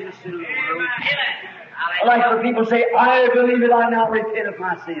takes away the sin of the world. I like for people to say, I believe it, I now repent of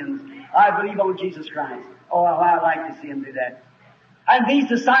my sins. I believe on Jesus Christ. Oh, how I'd like to see him do that. And these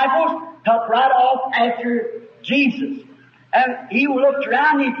disciples took right off after Jesus. And he looked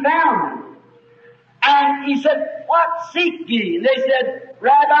around and he found them. And he said, what seek ye? And they said,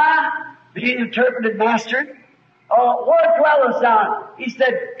 Rabbi, being interpreted master, where dwellest thou? He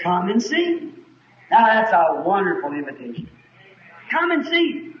said, come and see. Now that's a wonderful invitation. Come and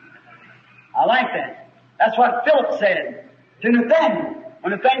see. I like that. That's what Philip said to Nathanael.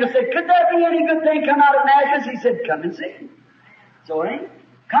 When Nathanael said, could there be any good thing come out of Nazareth? He said, come and see. So,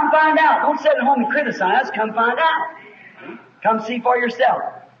 come find out. Don't sit at home and criticize. Come find out. Come see for yourself.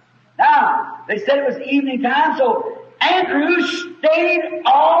 Now, they said it was evening time, so Andrew stayed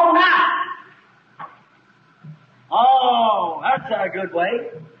all night. Oh, that's a good way.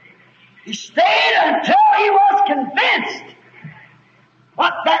 He stayed until he was convinced.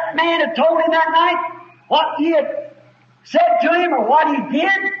 What that man had told him that night, what he had said to him or what he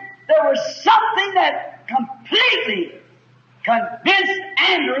did, there was something that completely convinced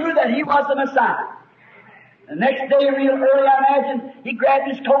Andrew that he was the Messiah. The next day, real early, I imagine, he grabbed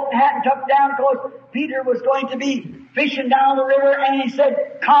his coat and hat and tucked down because Peter was going to be fishing down the river, and he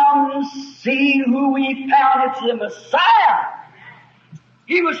said, come see who we found. It's the Messiah.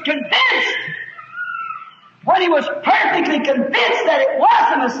 He was convinced. When he was perfectly convinced that it was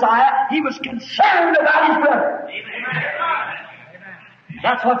the Messiah, he was concerned about his brother.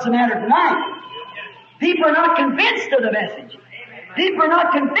 That's what's the matter tonight. People are not convinced of the message. People are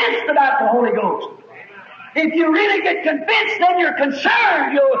not convinced about the Holy Ghost. If you really get convinced, then you're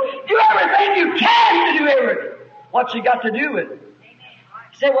concerned. You'll do everything you can to do everything. What you got to do with it?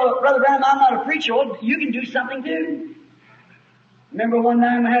 You say, well, Brother Branham, I'm not a preacher. Well, you can do something too. Remember one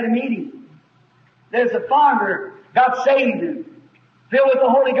time I had a meeting. There's a farmer got saved and filled with the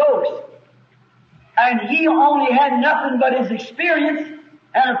Holy Ghost. And he only had nothing but his experience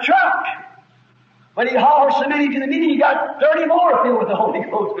and a truck. But he hauled so many to the meeting, he got 30 more filled with the Holy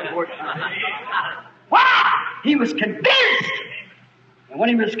Ghost before time. Wow! He was convinced. And when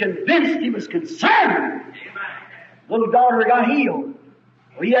he was convinced, he was concerned. Little daughter got healed.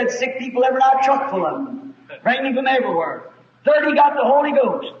 Well, he had sick people every night, truck full of them, bringing them everywhere. 30 got the Holy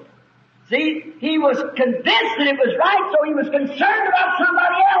Ghost. See, he was convinced that it was right, so he was concerned about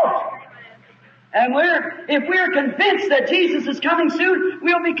somebody else. And if we're convinced that Jesus is coming soon,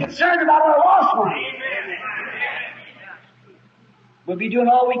 we'll be concerned about our lost one. We'll be doing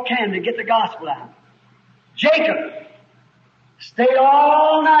all we can to get the gospel out. Jacob stayed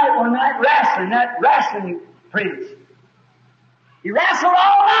all night one night wrestling, that wrestling prince. He wrestled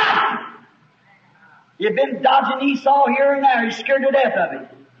all night. He had been dodging Esau here and there. He scared to death of him.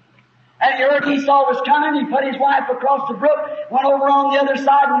 And he heard Esau was coming. He put his wife across the brook, went over on the other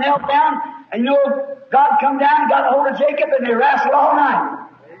side and knelt down. And you know, God come down and got a hold of Jacob, and they wrestled all night.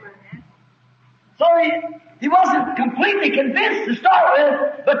 So he wasn't completely convinced to start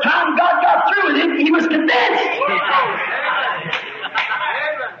with. By the time God got through with him, he was convinced.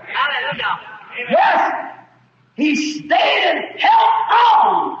 Yes. He stayed and held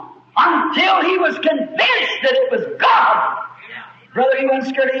on until he was convinced that it was God. Brother, he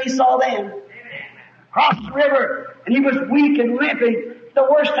wasn't scared of Esau then. Crossed the river, and he was weak and limping. The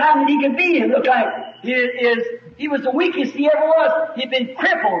worst time that he could be in. Look like his He was the weakest he ever was. He'd been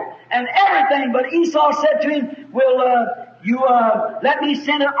crippled and everything. But Esau said to him, will you let me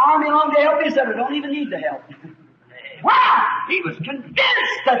send an army along to help you? He said, I don't even need the help. Wow! He was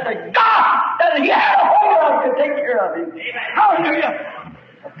convinced that the God that he had a hold of could take care of him. Hallelujah!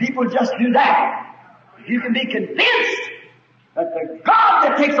 People just do that. If you can be convinced that the God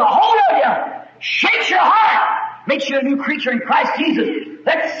that takes a hold of you shakes your heart, makes you a new creature in Christ Jesus,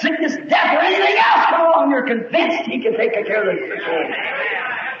 let sickness, death, or anything else come along, you're convinced He can take care of the situation.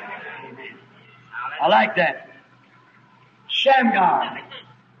 I like that. Shamgar,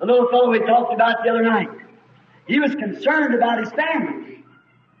 the little fellow we talked about the other night. He was concerned about his family.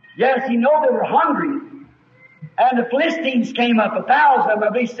 Yes, he knew they were hungry. And the Philistines came up, 1,000 of them,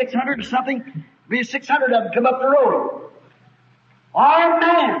 I believe 600 or something. 600 of them come up the road. Our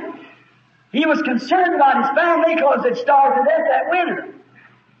man, he was concerned about his family because they'd starved to death that winter.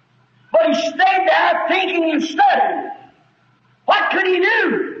 But he stayed there thinking and studying. What could he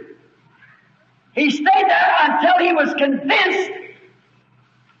do? He stayed there until he was convinced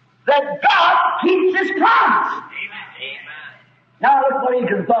that God keeps His promise. Now look what he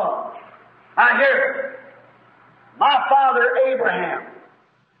can thought. I hear my father Abraham,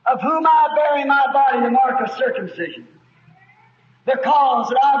 of whom I bear in my body the mark of circumcision, because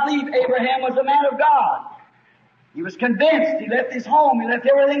that I believe Abraham was a man of God. He was convinced. He left his home. He left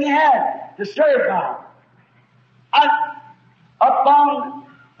everything he had to serve God. Up on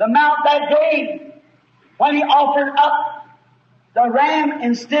the mount that day, when he offered up the ram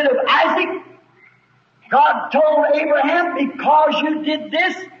instead of Isaac, God told Abraham, because you did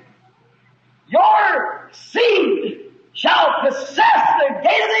this, your seed shall possess the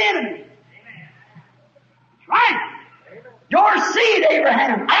gate of the enemy. That's right. Your seed,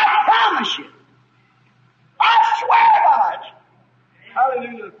 Abraham, I promise you. I swear by it.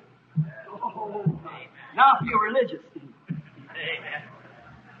 Hallelujah. Oh, now I feel religious.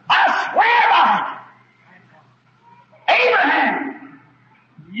 I swear by it. Abraham,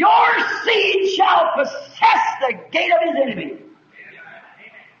 your seed shall possess the gate of his enemy.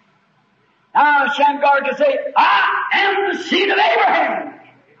 Now Shamgar can say, I am the seed of Abraham.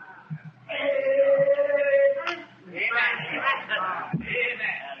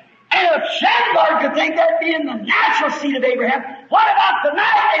 And if Shamgar could think that being the natural seed of Abraham, what about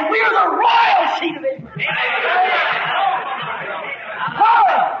tonight? And we're the royal seed of Abraham.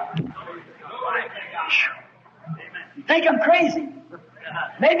 Royal. You think I'm crazy?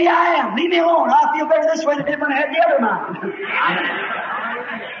 Maybe I am. Leave me alone. I feel better this way than when I had the other mind.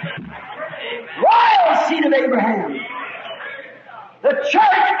 Royal seed of Abraham. The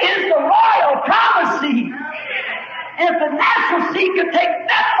church is the royal promised seed. If the natural seed could take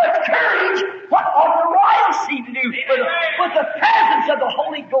that much courage, what ought the royal seed to do with the presence of the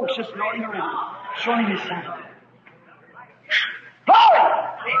Holy Ghost just rolling around, showing His Son?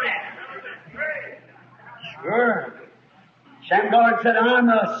 Glory! Sure. Shamgar said, I'm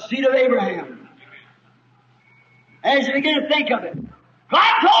a seed of Abraham. As you begin to think of it,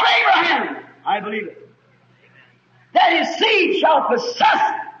 God told Abraham, I believe it, that his seed shall possess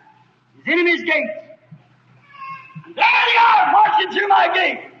his enemy's gates. And there they are, marching through my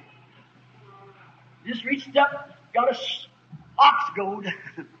gate. Just reached up, got a ox goad.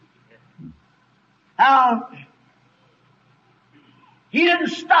 Now, he didn't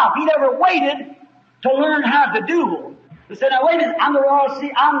stop. He never waited to learn how to duel. He said, now wait a minute, I'm the royal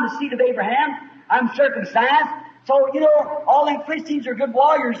seed, I'm the seed of Abraham, I'm circumcised. So, all them Philistines are good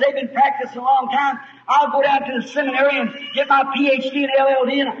warriors. They've been practicing a long time. I'll go down to the seminary and get my PhD and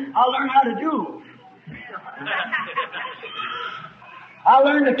LLD and I'll learn how to duel. I'll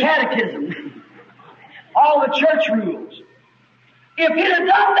learn the catechism. All the church rules. If he'd have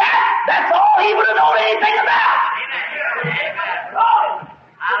done that, that's all he would have known anything about.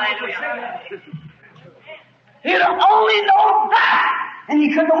 Hallelujah. He'd have only known that, and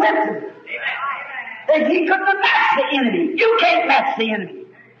he couldn't have whipped him. If he couldn't have matched the enemy. You can't match the enemy.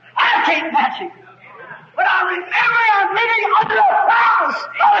 I can't match him. But I remember I'm living under a promise.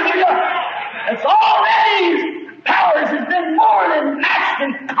 Hallelujah. It's already His powers has been more than matched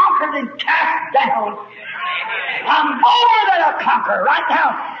and conquered and cast down. I'm more than a conqueror right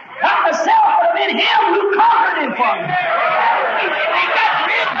now. Not myself, but I'm in Him who conquered Him for me. That's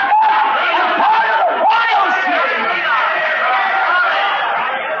real. I'm part of the royal series.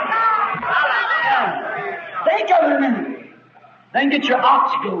 Think of it a minute. Then get your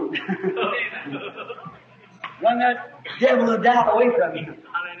ox goad. Run that devil of doubt away from you.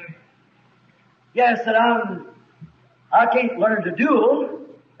 Yes, that I can't learn to duel.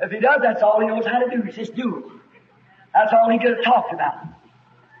 If he does, that's all he knows how to do. Is just duel. That's all he could have talked about.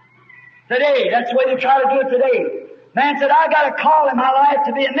 Today, that's the way they try to do it today. Man said, I got a call in my life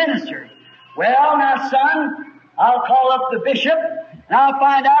to be a minister. Well, now son, I'll call up the bishop and I'll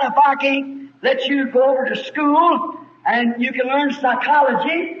find out if I can't let you go over to school and you can learn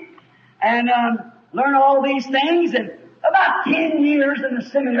psychology and learn all these things, and about 10 years in the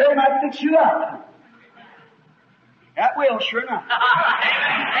seminary might fix you up. That will, sure enough.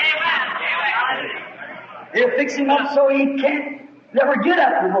 It'll fix him up so he can't never get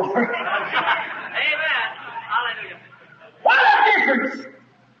up no more. What a difference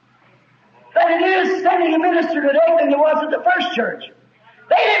that it is sending a minister today than there was at the first church.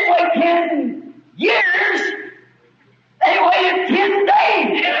 They didn't wait 10 years. They waited 10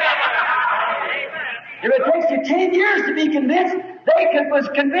 days. If it takes you 10 years to be convinced, was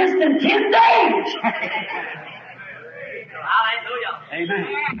convinced in 10 days. Amen.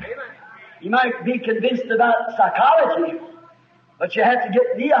 You might be convinced about psychology, but you have to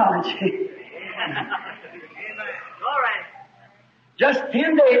get theology. Just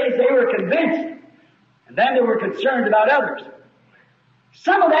 10 days they were convinced, and then they were concerned about others.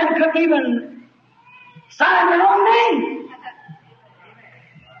 Some of them couldn't even sign their own name.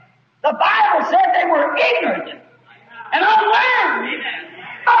 The Bible said they were ignorant and unlearned,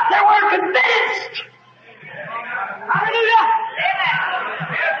 but they were convinced. Hallelujah!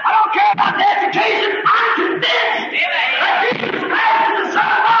 I don't care about the education. I'm convinced that Jesus Christ is the Son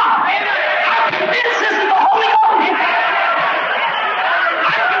of God. I'm convinced this is the Holy Ghost.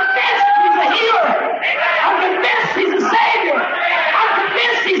 I'm convinced He's a healer. I'm convinced He's a Savior. I'm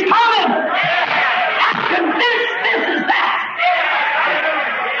convinced He's coming. I'm convinced this is that.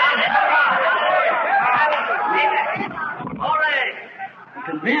 I'm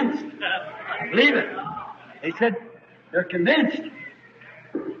convinced. Believe it. They said they're convinced.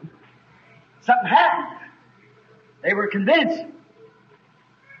 Something happened. They were convinced.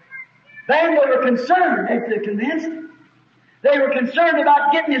 Then they were concerned after they're convinced. They were concerned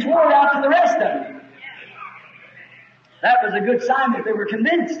about getting His Word out to the rest of them. That was a good sign that they were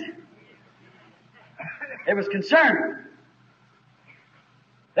convinced. They was concerned.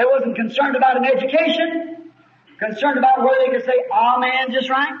 They wasn't concerned about an education, concerned about whether they could say amen just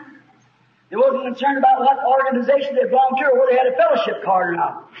right. They wasn't concerned about what organization they belonged to or whether they had a fellowship card or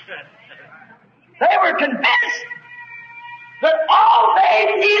not. They were convinced that all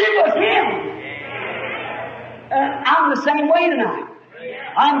they needed was Him. And I'm the same way tonight.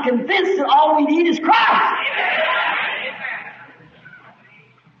 I'm convinced that all we need is Christ.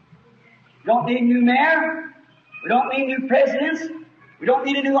 We don't need a new mayor. We don't need new presidents. We don't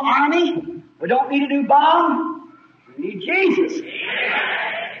need a new army. We don't need a new bomb. We need Jesus.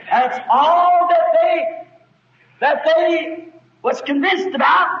 That's all that they was convinced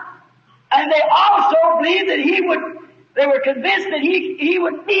about. And they also believed that they were convinced that he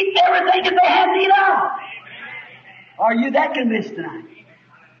would meet everything that they had need of. Are you that convinced tonight?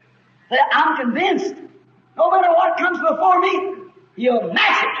 That I'm convinced, no matter what comes before me, He'll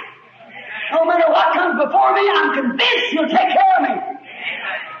match it. No matter what comes before me, I'm convinced He'll take care of me.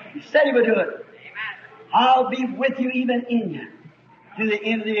 He said He would do it. I'll be with you even in you to the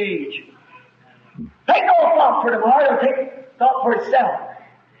end of the age. Take no thought for tomorrow, take thought for itself.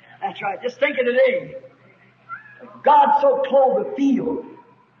 That's right. Just think of today. God so clothed the field,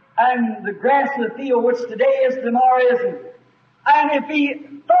 and the grass of the field, which today is, tomorrow isn't. And if He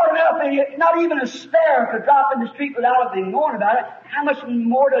thought enough, not even a sparrow could drop in the street without being knowing about it, how much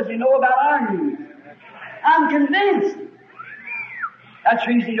more does He know about our needs? I'm convinced. That's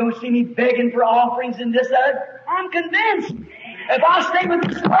the reason you don't see me begging for offerings and this, that. I'm convinced. If I stay with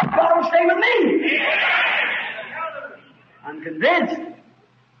this work, God will stay with me. I'm convinced.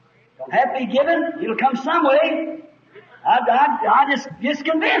 Don't have to be given. It'll come some way. I just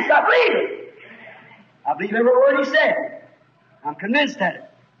convinced. I believe it. I believe every word He said. I'm convinced at it.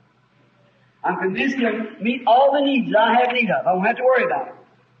 I'm convinced He'll meet all the needs that I have need of. I won't have to worry about it.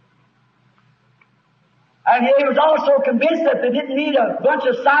 And He was also convinced that they didn't need a bunch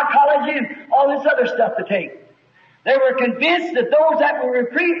of psychology and all this other stuff to take. They were convinced that those that they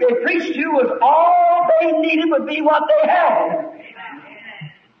preached to was all they needed would be what they had.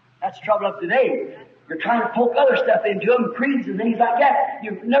 That's the trouble of today. You're trying to poke other stuff into them, creeds and things like that.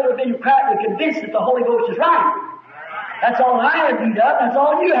 You've never been practically convinced that the Holy Ghost is right. That's all I have need of. That's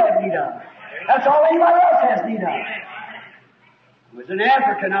all you have need of. That's all anybody else has need of. I was in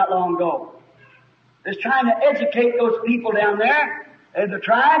Africa not long ago. Just trying to educate those people down there, the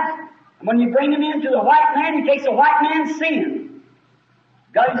tribes. And when you bring them into the white man, he takes a white man's sin.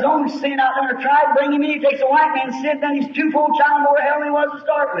 Got his own sin out there in the tribe, bring him in, he takes a white man's sin, then he's twofold child more hell than he was to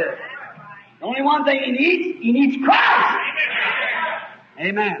start with. The only one thing he needs Christ.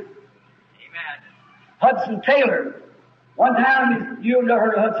 Amen. Hudson Taylor. One time, you've never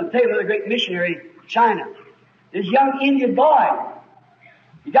heard of Hudson Taylor, the great missionary to China. This young Indian boy,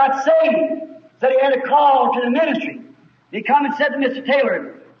 he got saved. Said he had a call to the ministry. He come and said to Mr.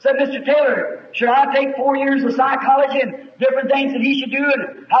 Taylor, Mr. Taylor, should I take 4 years of psychology and different things that he should do,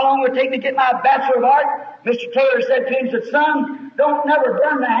 and how long would it take me to get my Bachelor of Art? Mr. Taylor said to him, he said, son, don't never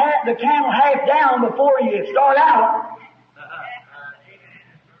burn the candle half down before you start out.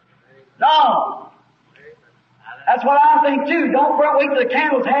 No. That's what I think too. Don't wait till the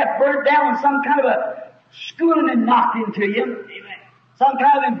candle's half burnt down with some kind of a schooling and knocked into you. Some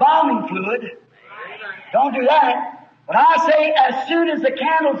kind of embalming fluid. Don't do that. But I say, as soon as the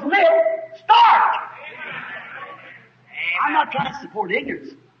candle's lit, start! I'm not trying to support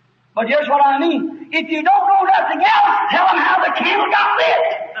ignorance. But here's what I mean. If you don't know nothing else, tell them how the candle got lit.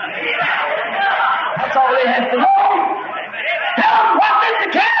 That's all they have to know. Tell them what lit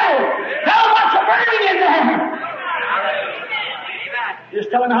the candle. Tell them what's burning in there. Just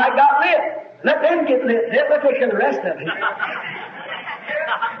tell them how it got lit. Let them get lit. They'll take care of the rest of it.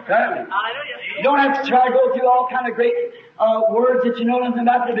 You don't have to try to go through all kind of great words that you know nothing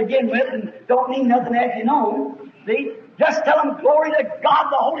about to begin with and don't mean nothing as you know. See? Just tell them, glory to God,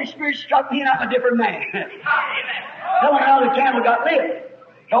 the Holy Spirit struck me and I'm a different man. Tell them how the candle got lit.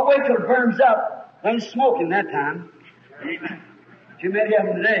 Don't wait till it burns up. Ain't smoking that time. Too many of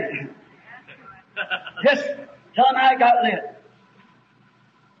them today. Just tell them how it got lit.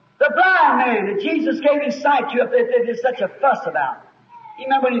 The blind man that Jesus gave his sight to, that there's such a fuss about. You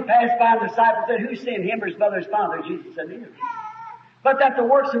remember when he passed by and the disciples said, who sinned, him or his mother, his father? Jesus said, neither. But that the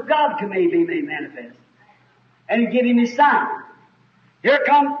works of God may be made manifest. And he gave him his sign. Here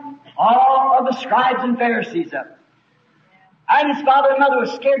come all of the scribes and Pharisees up. And his father and mother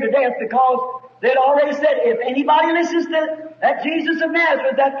was scared to death because they'd already said, if anybody listens to that Jesus of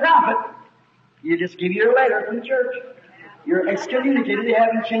Nazareth, that prophet, you just give your letter from the church. You're excommunicated. They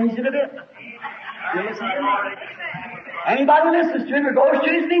haven't changed it a bit. You listen to him. Anybody listens to him or goes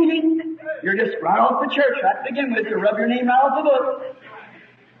to his meeting, you're just right off the church, right to begin with. You rub your name right off the book.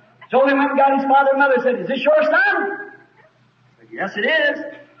 So he went and got his father and mother and said, is this your son? Said, yes, it is.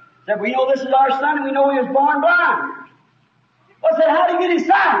 Said, we know this is our son and we know he was born blind. Well, said, how did he get his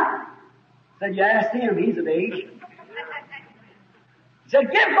sight? Said, you asked him, he's of age. He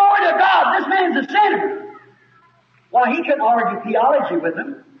said, give glory to God, this man's a sinner. Why, he couldn't argue theology with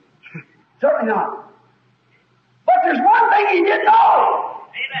him. Certainly not. But there's one thing he didn't know.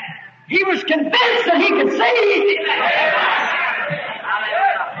 He was convinced that he could see.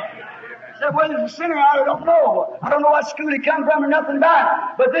 He said, well, he's a sinner, I don't know. I don't know what school he come from or nothing about it.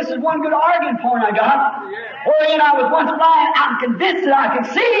 But this is one good arguing point I got. Wherein I was once blind, I'm convinced that I can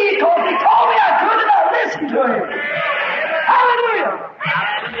see because he told me I could and I listened to him. Hallelujah.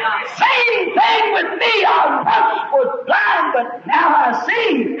 Same thing with me. I once was blind, but now I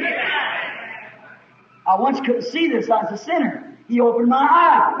see. I once couldn't see this. I was a sinner. He opened my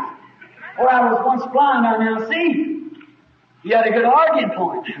eyes. Where I was once blind, I now see. He had a good arguing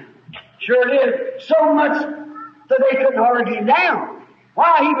point. Sure did. So much that they couldn't argue him down.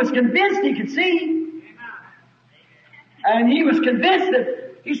 Why? He was convinced he could see. And he was convinced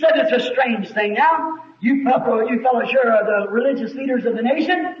that, he said it's a strange thing now. You fellows sure are the religious leaders of the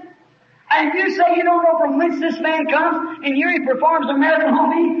nation. And you say you don't know from whence this man comes, and here he performs a miracle on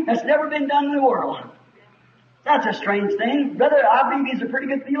me that's never been done in the world. That's a strange thing. Brother, I believe he's a pretty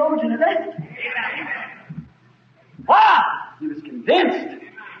good theologian, isn't it? Why? He was convinced.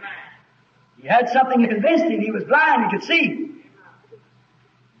 He had something that convinced him. He was blind, he could see.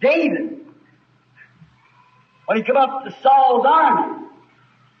 David, when he come up to Saul's army,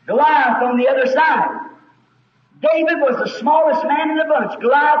 Goliath on the other side. David was the smallest man in the bunch.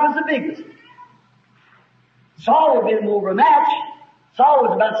 Goliath was the biggest. Saul had been overmatched. Saul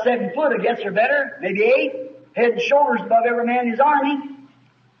was about 7 foot, I guess, or better, maybe 8, head and shoulders above every man in his army.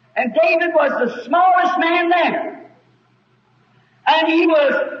 And David was the smallest man there. And he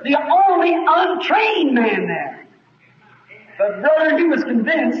was the only untrained man there. But brother, he was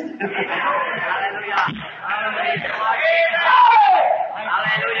convinced. Hallelujah.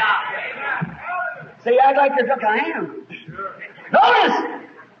 See, I'd like to think I am. Notice,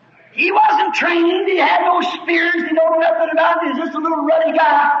 he wasn't trained, he had no spears, he knew nothing about it, he was just a little ruddy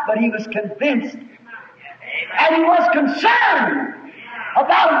guy, but he was convinced. And he was concerned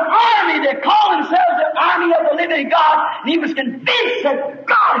about an army that called themselves the army of the living God, and he was convinced that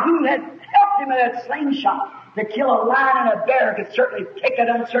God, who had helped him in that slingshot to kill a lion and a bear, could certainly take an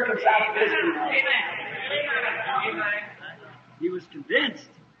uncircumcised Philistine. He was convinced.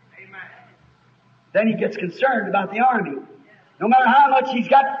 Then he gets concerned about the army. No matter how much he's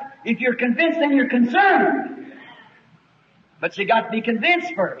got If you're convinced, then you're concerned. But you got to be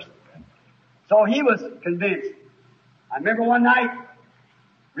convinced first. So he was convinced. I remember one night,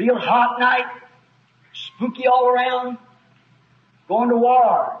 real hot night, spooky all around, going to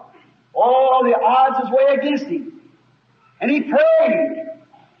war. All the odds was way against him. And he prayed.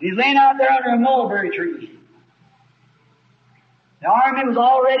 He's laying out there under a mulberry tree. The army was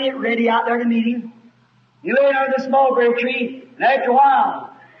already ready out there to meet him. He lay under this mulberry tree, and after a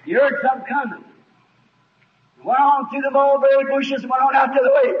while, he heard something coming. He went on through the mulberry bushes and went on out to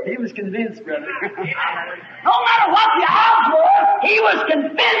the way. He was convinced, brother. No matter what the odds were, he was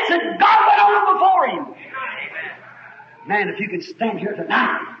convinced that God went on before him. Man, if you can stand here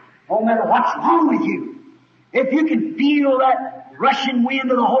tonight, no matter what's wrong with you, if you can feel that rushing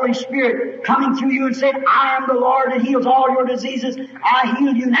wind of the Holy Spirit coming through you and saying, I am the Lord that heals all your diseases, I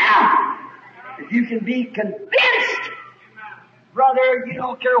heal you now. If you can be convinced, brother, you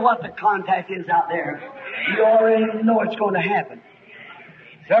don't care what the contact is out there. You already know it's going to happen.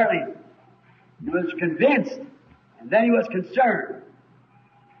 Certainly, he was convinced, and then he was concerned.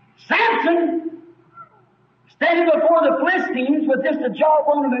 Samson, standing before the Philistines with just a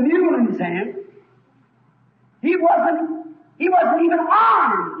jawbone of a mule in his hand, he wasn't even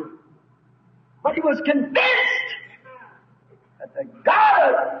armed, but he was convinced that the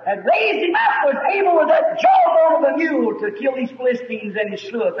God had raised him up, was able with that jawbone of a mule to kill these Philistines, and he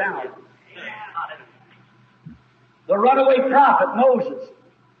slew 1,000. The runaway prophet Moses.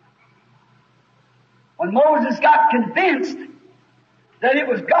 When Moses got convinced that it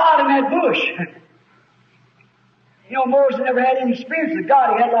was God in that bush, you know, Moses never had any experience with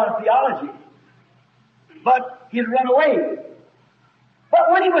God. He had a lot of theology. But he'd run away.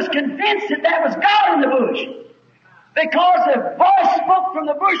 But when he was convinced that that was God in the bush, because the voice spoke from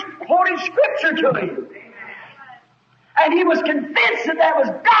the bush, quoting Scripture to him, and he was convinced that that was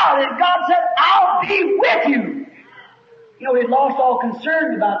God, and God said, I'll be with you. You know, he'd lost all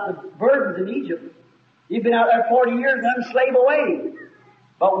concern about the burdens in Egypt. He'd been out there 40 years and let him slave away.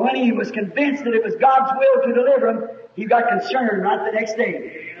 But when he was convinced that it was God's will to deliver him, he got concerned right the next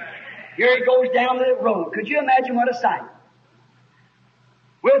day. Here he goes down the road. Could you imagine what a sight?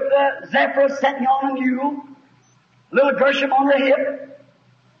 With Zephyrus sitting on a mule, little Gershom on her hip,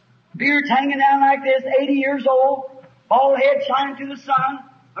 beard hanging down like this, 80 years old, bald head shining through the sun,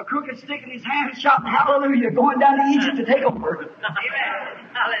 a crooked stick in his hand, shouting hallelujah, going down to Egypt to take over. Amen.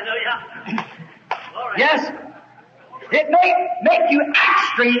 Hallelujah. Glory. Yes. It may make you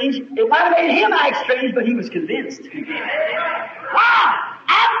act strange. It might have made him act strange, but he was convinced. Wow!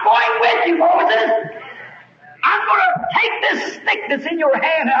 I'm going with you, Moses. I'm going to take this stick that's in your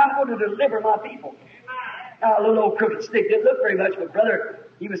hand and I'm going to deliver my people. Now, a little old crooked stick didn't look very much, but brother,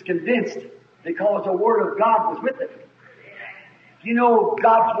 he was convinced because the Word of God was with it. If you know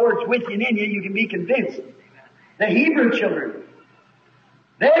God's Word's with you and in you, you can be convinced. The Hebrew children,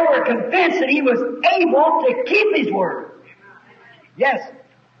 they were convinced that he was able to keep his Word. Yes.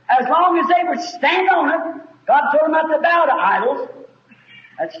 As long as they would stand on it, God told them not to bow to idols.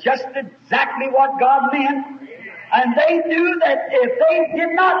 That's just exactly what God meant. And they knew that if they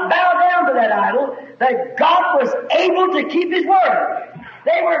did not bow down to that idol, that God was able to keep His Word.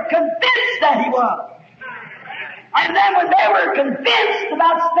 They were convinced that He was. And then when they were convinced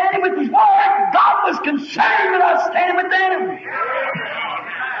about standing with His Word, God was concerned about standing with them.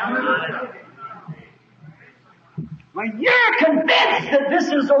 When you're convinced that this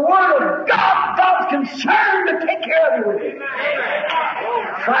is the Word of God, God's concerned to take care of you with it.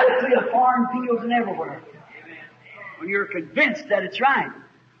 Try to clear foreign fields and everywhere. When you're convinced that it's right.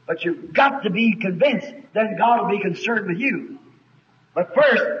 But you've got to be convinced, then God will be concerned with you. But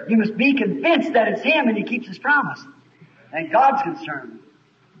first, you must be convinced that it's Him and He keeps His promise. And God's concerned.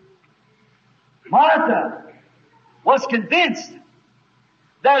 Martha was convinced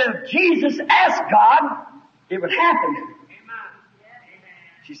that if Jesus asked God, it would happen.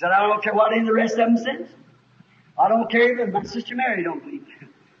 She said, I don't care what any of the rest of them says. I don't care if my sister Mary don't believe.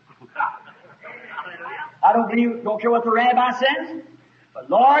 I don't care what the rabbi says. But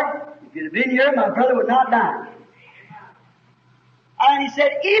Lord, if you'd have been here, my brother would not die. And he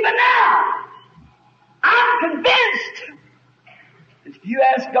said, even now, I'm convinced that if you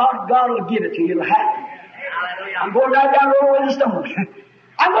ask God, God will give it to you. It'll happen. I'm going right down the road with the stones.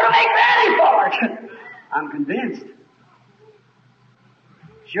 I'm going to make ready for it. I'm convinced.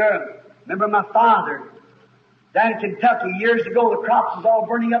 Sure. Remember my father down in Kentucky years ago, the crops was all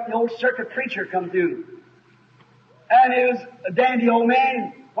burning up, and the old circuit preacher come through. And he was a dandy old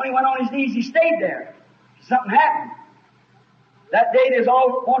man. When he went on his knees, he stayed there. Something happened. That day they was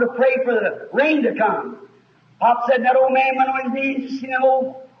all going to pray for the rain to come. Pop said that old man went on his knees, you see them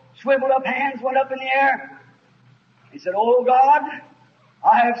old swiveled up hands, went up in the air. He said, "Oh God,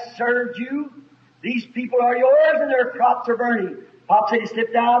 I have served you. These people are yours and their crops are burning." Pop said he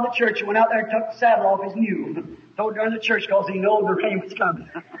slipped out of the church and went out there and took the saddle off his mule. Told during the church because he knew the rain was coming.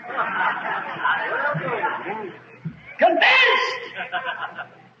 Convinced!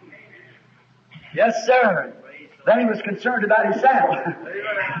 Yes, sir. Then he was concerned about his saddle.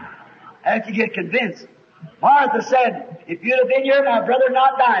 Had to get convinced. Martha said, "If you'd have been here, my brother would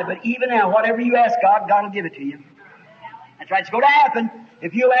not die. But even now, whatever you ask God, God will give it to you." That's right. It's going to happen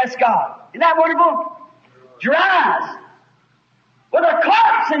if you'll ask God. Isn't that wonderful? Jairus, with a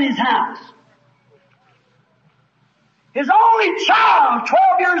corpse in his house. His only child,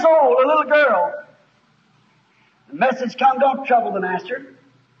 12 years old, a little girl. The message come, "Don't trouble the master,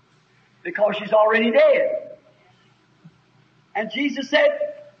 because she's already dead." And Jesus said,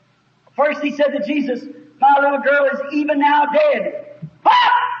 first he said to Jesus, "My little girl is even now dead, but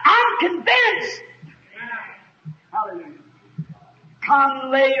I'm convinced." Hallelujah.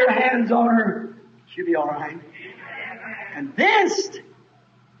 Come lay your hands on her. She'll be all right. Convinced.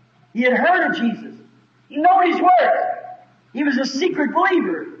 He had heard of Jesus. He knew his work. He was a secret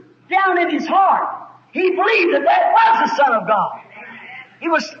believer. Down in his heart, he believed that that was the Son of God. He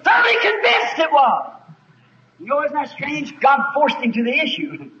was thoroughly convinced it was. You know, isn't that strange? God forced him to the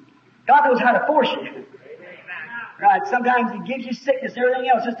issue. God knows how to force you. Right, sometimes He gives you sickness and everything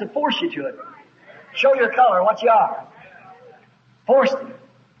else just to force you to it. Show your color, what you are. Forced him.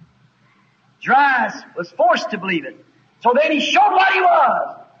 Jairus was forced to believe it. So then he showed what he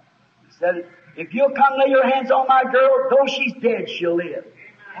was. He said, "If you'll come lay your hands on my girl, though she's dead, she'll live."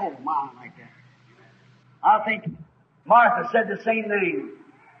 Oh my, like that. I think Martha said the same thing.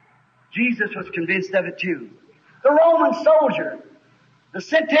 Jesus was convinced of it too. The Roman soldier, the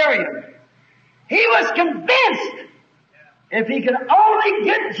centurion, he was convinced if he could only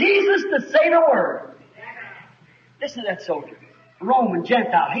get Jesus to say the word. Listen to that soldier, Roman,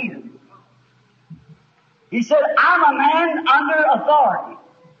 Gentile, heathen. He said, "I'm a man under authority.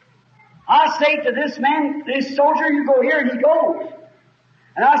 I say to this man, this soldier, you go here, and he goes.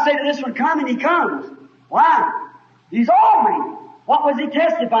 And I say to this one, come, and he comes." Why? He's over me. What was he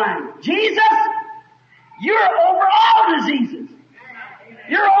testifying? Jesus, you're over all diseases.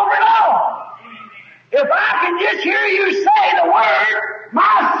 You're over it all. If I can just hear you say the word,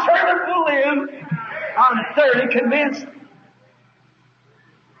 my servant will live. I'm thoroughly convinced.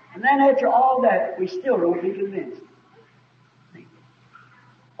 And then after all that, we still don't be convinced.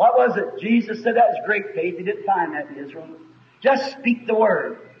 What was it? Jesus said that was great faith. He didn't find that in Israel. Just speak the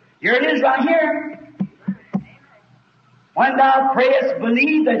word. Here it is right here. When thou prayest,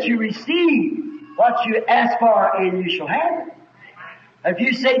 believe that you receive what you ask for, and you shall have it. If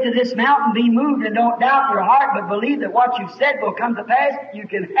you say to this mountain, be moved, and don't doubt in your heart, but believe that what you've said will come to pass, you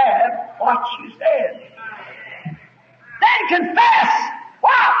can have what you said. Then confess.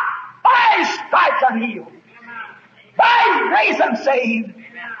 Wow! By His stripes I'm healed. By His grace I'm saved.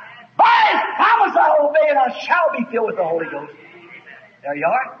 By His promise I obey, and I shall be filled with the Holy Ghost. There you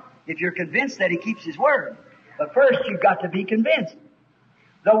are. If you're convinced that He keeps His word. But first you've got to be convinced.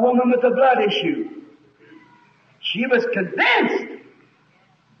 The woman with the blood issue. She was convinced.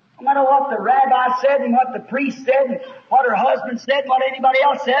 No matter what the rabbi said and what the priest said and what her husband said and what anybody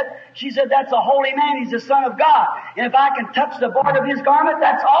else said, she said, "That's a holy man. He's the Son of God. And if I can touch the border of His garment,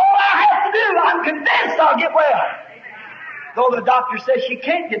 that's all I have to do. I'm convinced I'll get well." Though the doctor says she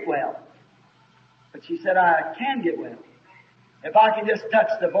can't get well. But she said, "I can get well. If I can just touch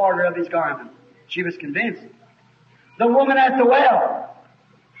the border of His garment." She was convinced. The woman at the well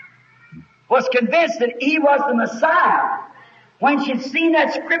was convinced that He was the Messiah when she'd seen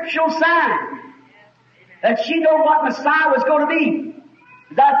that scriptural sign, that she knew what Messiah was going to be.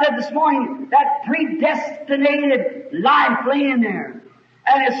 As I said this morning, that predestinated life laying there.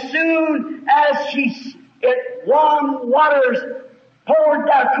 And as soon as warm waters poured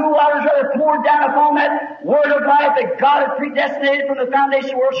down, cool waters rather poured down upon that word of life that God had predestinated from the foundation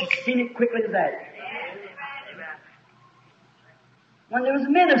of the world, she'd seen it quickly as that. When there was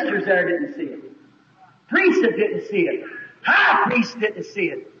ministers there didn't see it. Priests that didn't see it. High priests didn't see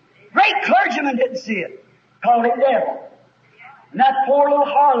it. Great clergymen didn't see it. Called it devil. And that poor little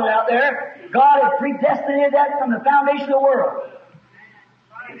harlot out there, God had predestinated that from the foundation of the world.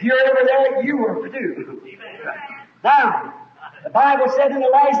 If you're ever there, you were too. Now, the Bible said in the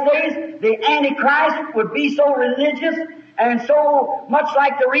last days, the Antichrist would be so religious and so much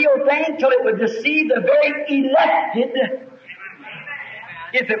like the real thing till it would deceive the very elected,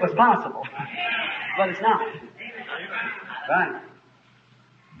 if it was possible. But it's not. Right.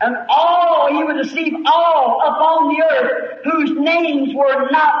 And all, he would deceive all upon the earth whose names were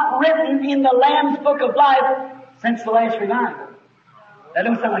not written in the Lamb's book of life since the last revival. That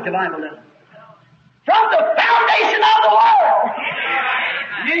don't sound like the Bible, does it? From the foundation of the world.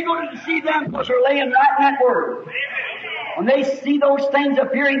 You ain't going to deceive them because you're laying right in that word. When they see those things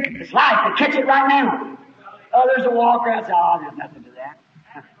appearing, it's life. They catch it right now. Others will walk around and say, oh, there's nothing to that.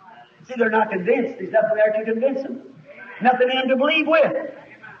 See, they're not convinced. There's nothing there to convince them. Nothing in them to believe with.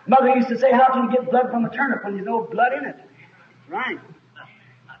 Mother used to say, how can you get blood from a turnip when there's no blood in it? Right.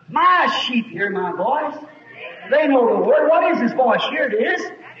 My sheep hear my voice. They know the word. What is this voice? Here it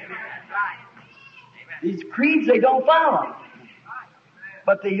is. These creeds they don't follow.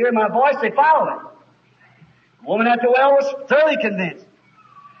 But they hear my voice, they follow it. The woman at the well was thoroughly convinced.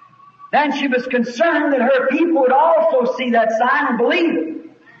 Then she was concerned that her people would also see that sign and believe it.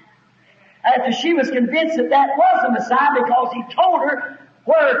 After she was convinced that that was the Messiah because he told her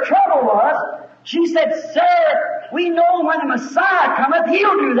where her trouble was, she said, sir, we know when the Messiah cometh,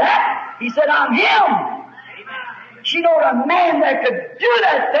 he'll do that. He said, I'm him. She knowed a man that could do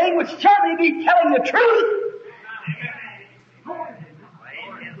that thing would certainly be telling the truth.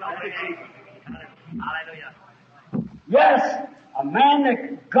 Yes, a man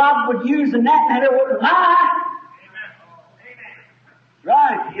that God would use in that matter wouldn't lie.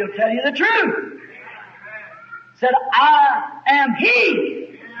 Right, he'll tell you the truth. Said, I am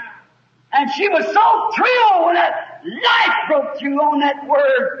he. And she was so thrilled when that light broke through on that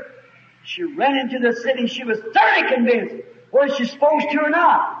word. She ran into the city. She was thoroughly convinced whether she's supposed to or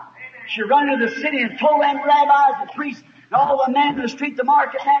not. She ran into the city and told them rabbis, the priests, and all the men in the street, the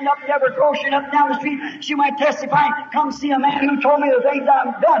market man, up there, every grocery, and up and down the street. She went testifying, come see a man who told me the things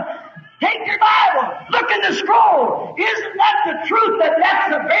I've done. Take your Bible, look in the scroll. Isn't that the truth that that's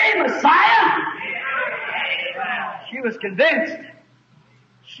the very Messiah? She was convinced.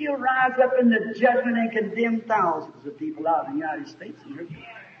 She'll rise up in the judgment and condemn thousands of people out in the United States.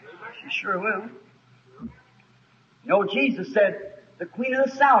 She sure will. No, Jesus said, the Queen of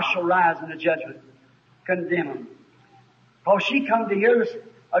the South shall rise in the judgment, condemn them. Because she come to hear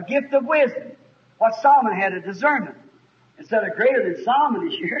a gift of wisdom. What Solomon had, a discernment. Instead of greater than Solomon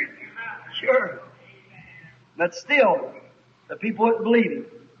this year. Sure. But still, the people wouldn't believe him.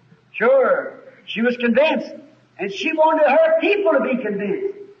 Sure. She was convinced. And she wanted her people to be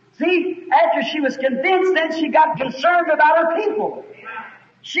convinced. See, after she was convinced, then she got concerned about her people.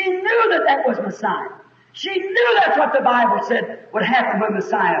 She knew that that was Messiah. She knew that's what the Bible said would happen when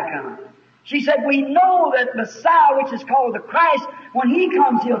Messiah comes. She said, we know that Messiah, which is called the Christ, when he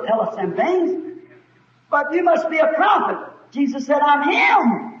comes, he'll tell us them things. But you must be a prophet. Jesus said, I'm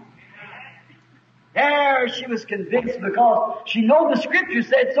him. There she was convinced because she knew the Scripture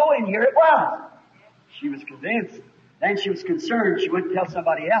said so, and here it was. She was convinced. Then she was concerned. She went to tell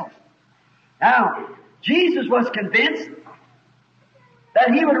somebody else. Now, Jesus was convinced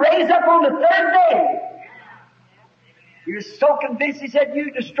that he would raise up on the third day. He was so convinced, he said,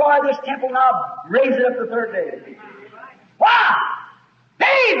 you destroy this temple and I'll raise it up the third day. Wow!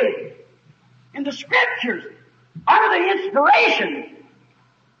 David, in the Scriptures, under the inspiration,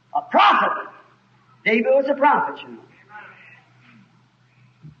 a prophet. David was a prophet, you know.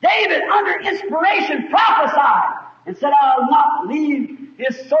 David, under inspiration, prophesied and said, I'll not leave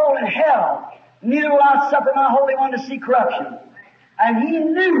his soul in hell, neither will I suffer my Holy One to see corruption. And he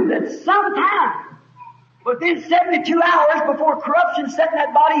knew that sometime, within 72 hours before corruption set in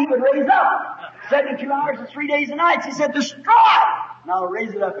that body, he would raise up. 72 hours and 3 days and nights. He said, destroy it, and I'll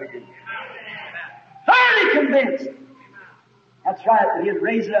raise it up again. Thoroughly convinced. That's right, that he'd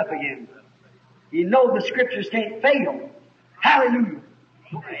raise it up again. You know the Scriptures can't fail. Hallelujah.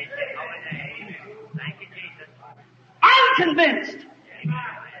 I'm convinced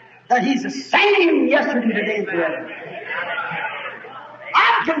that he's the same yesterday, today, and forever.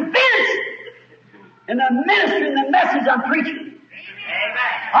 I'm convinced in the ministry and the message I'm preaching.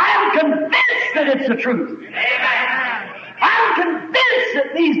 I'm convinced that it's the truth. I'm convinced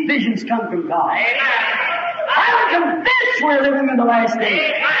that these visions come from God. I'm convinced we're living in the last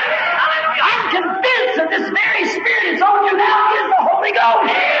days. I'm convinced that this very Spirit that's on you now is the Holy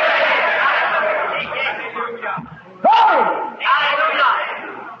Ghost. Glory!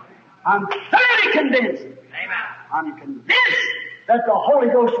 I'm thoroughly convinced. I'm convinced that the Holy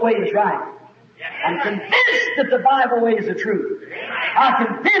Ghost way is right. I'm convinced that the Bible way is the truth. I'm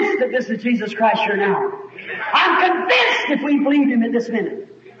convinced that this is Jesus Christ here now. I'm convinced if we believe Him in this minute.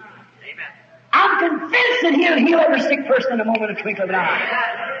 I'm convinced that He'll heal every sick person in a moment of twinkle of an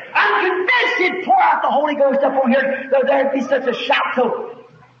eye. I'm convinced He'd pour out the Holy Ghost up on here, that there'd be such a shout so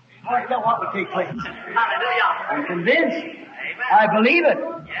I know what would take place. I'm convinced. I believe it.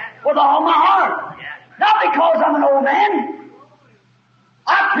 with all my heart. Not because I'm an old man.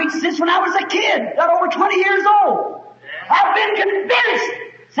 I preached this when I was a kid, got over 20 years old. I've been convinced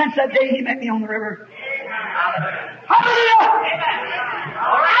since that day he met me on the river. Hallelujah!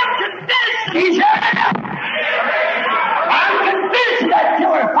 I'm convinced that he's here now. I'm convinced that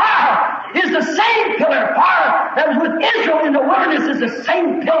pillar of fire is the same pillar of fire that was with Israel in the wilderness, is the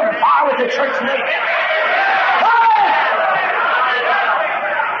same pillar of fire with the church today.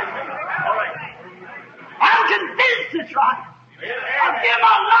 I'm convinced it's right. I'll give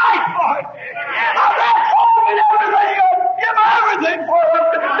my life for it. I'll back home and everything. I'll give everything for it.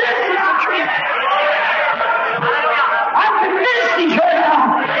 I'm convinced it's the truth. I'm convinced he's here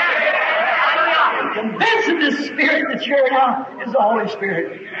now. I'm convinced that this Spirit that's here now is the Holy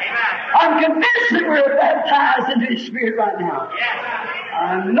Spirit. I'm convinced that we're baptized into His Spirit right now.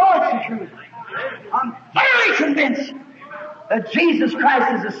 I know it's the truth. I'm thoroughly convinced that Jesus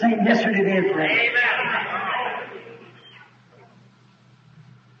Christ is the same yesterday, today, and forever.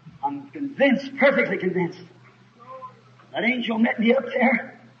 I'm convinced, perfectly convinced. That angel met me up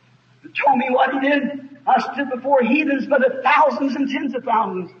there and told me what he did. I stood before heathens by the thousands and tens of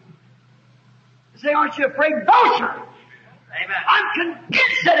thousands. They say, aren't you afraid? No, sir. Amen. I'm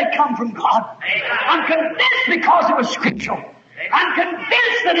convinced that it come from God. Amen. I'm convinced because it was scriptural. Amen. I'm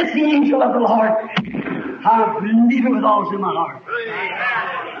convinced that it's the angel of the Lord. I believe it with all in my heart.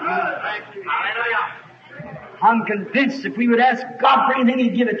 Hallelujah. I'm convinced if we would ask God for anything,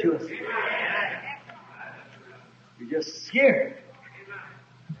 He'd give it to us. You're just scared.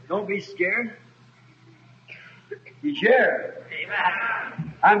 Don't be scared. He's here.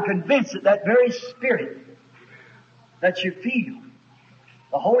 I'm convinced that that very Spirit that you feel,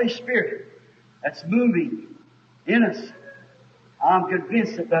 the Holy Spirit that's moving in us, I'm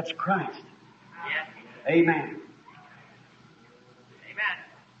convinced that that's Christ. Amen.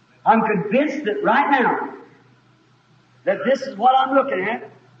 I'm convinced that right now, that this is what I'm looking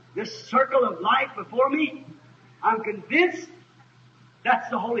at, this circle of light before me, I'm convinced that's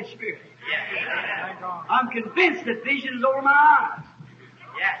the Holy Spirit. I'm convinced that vision is over my eyes.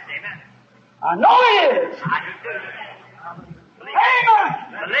 Yes, amen. I know it is. Amen.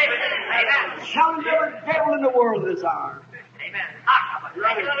 Amen. Challenge every devil in the world this hour. Amen.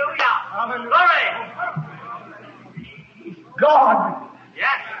 Hallelujah. Glory. God.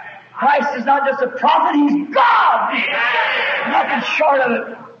 Yes. Christ is not just a prophet, He's God. Amen. Nothing short of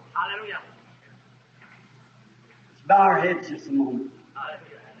it. Hallelujah. Let's bow our heads just a moment.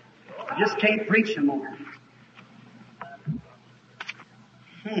 I just can't preach no more.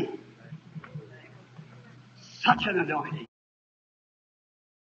 Such an anointing.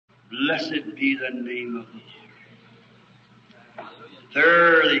 Blessed be the name of the Lord.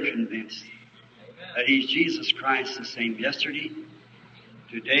 Thoroughly convinced that He's Jesus Christ, the same yesterday,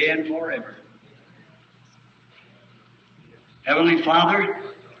 today, and forever. Heavenly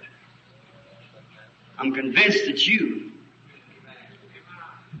Father, I'm convinced that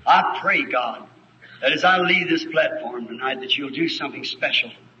I pray, God, that as I leave this platform tonight, that You'll do something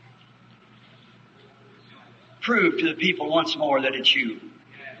special. Prove to the people once more that it's You.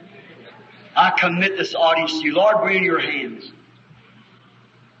 I commit this audience to You. Lord, we're in Your hands.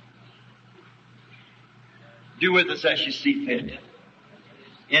 Do with us as You see fit.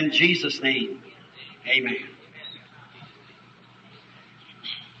 In Jesus' name, amen.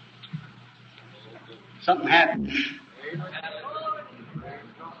 Something happened.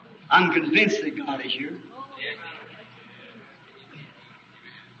 I'm convinced that God is here.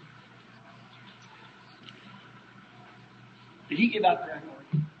 Did he give out prayer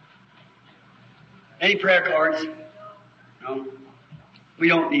cards? Any prayer cards? No? We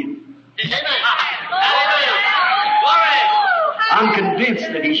don't need them. I'm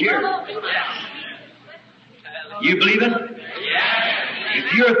convinced that He's here. You believe it?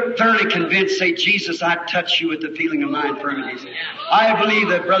 If you're thoroughly convinced, say, Jesus, I touch You with the feeling of my infirmities. I believe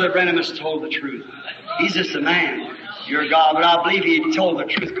that Brother Branham has told the truth. He's just a man. You're God, but I believe He told the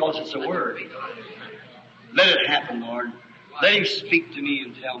truth because it's a word. Let it happen, Lord. Let Him speak to me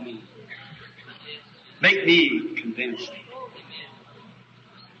and tell me. Make me convinced.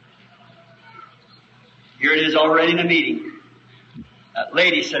 Here it is already in a meeting. That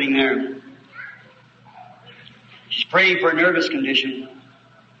lady sitting there. She's praying for a nervous condition.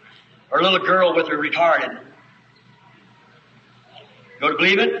 Her little girl with her retarded. Go to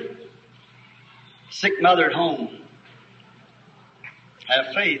believe it? Sick mother at home.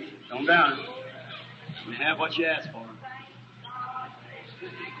 Have faith. Don't doubt it. And have what you ask for.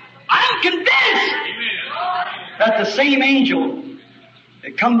 I'm convinced that the same angel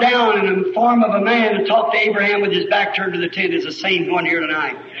that come down in the form of a man and talk to Abraham with his back turned to the tent is the same one here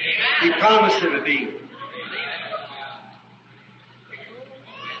tonight. He promised it would be.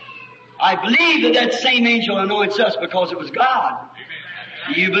 I believe that same angel anoints us because it was God.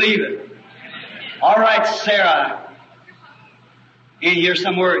 Do you believe it? All right, Sarah, in here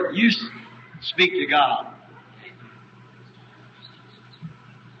somewhere, you speak to God.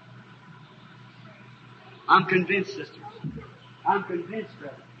 I'm convinced, sister. I'm convinced,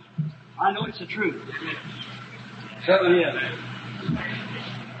 brother. I know it's the truth. Certainly is.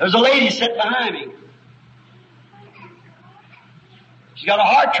 There's a lady sitting behind me. She's got a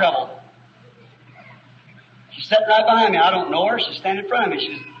heart trouble. She's sitting right behind me. I don't know her. She's standing in front of me.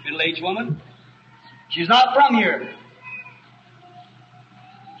 She's a middle-aged woman. She's not from here.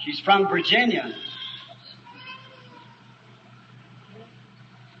 She's from Virginia.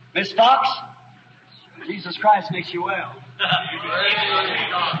 Miss Fox, Jesus Christ makes you well.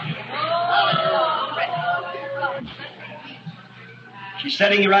 She's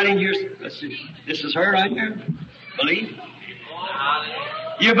sitting right in here. This is her right here. Believe?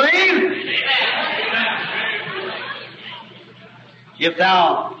 You believe? If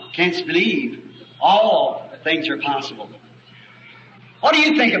thou canst believe, all things are possible. What do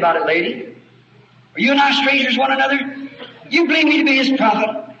you think about it, lady? Are you and I strangers one another? You believe me to be his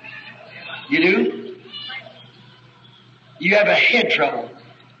prophet? You do? You have a head trouble.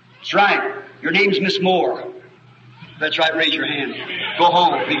 That's right. Your name's Miss Moore. That's right. Raise your hand. Go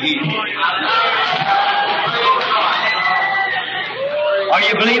home. Be healed. Are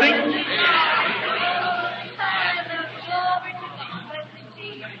you believing?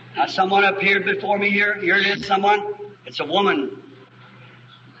 Now, someone appeared before me here. Here it is, someone. It's a woman.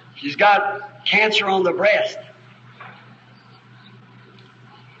 She's got cancer on the breast.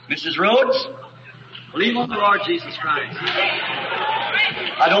 Mrs. Rhodes, believe on the Lord Jesus Christ.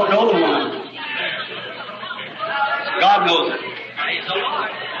 I don't know the woman. God knows it.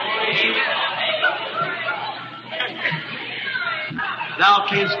 Thou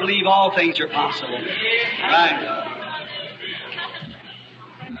canst believe all things are possible. Right.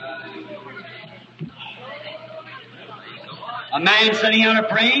 A man sitting on a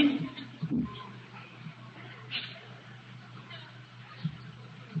praying.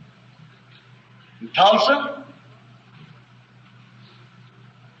 In Tulsa.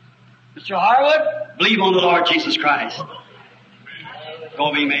 Mr. Harwood, believe on the Lord Jesus Christ.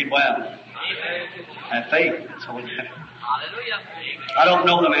 Go be made well. Have faith. That's all we have. I don't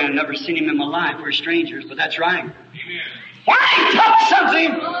know the man. Never seen him in my life. We're strangers, but that's right. Why talk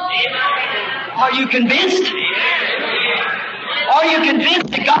something? Are you convinced? Are you convinced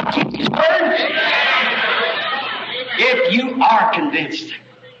that God keeps His word? If you are convinced,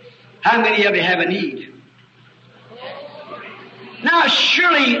 how many of you have a need? Now,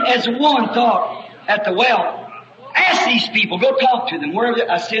 surely, as a woman thought at the well, ask these people, go talk to them. Where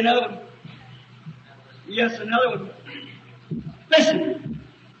I see another one. Yes, another one. Listen,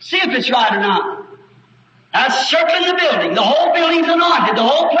 see if it's right or not. Now, circling the building. The whole building's anointed, the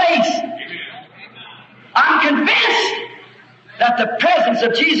whole place. I'm convinced that the presence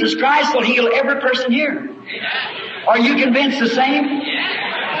of Jesus Christ will heal every person here. Are you convinced the same?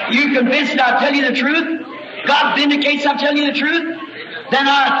 You convinced that I'll tell you the truth? God vindicates I'm telling you the truth? Then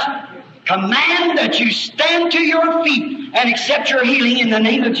I command that you stand to your feet and accept your healing in the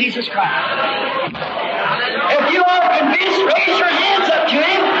name of Jesus Christ. If you are convinced, raise your hands up to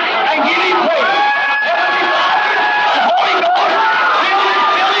Him and give Him praise.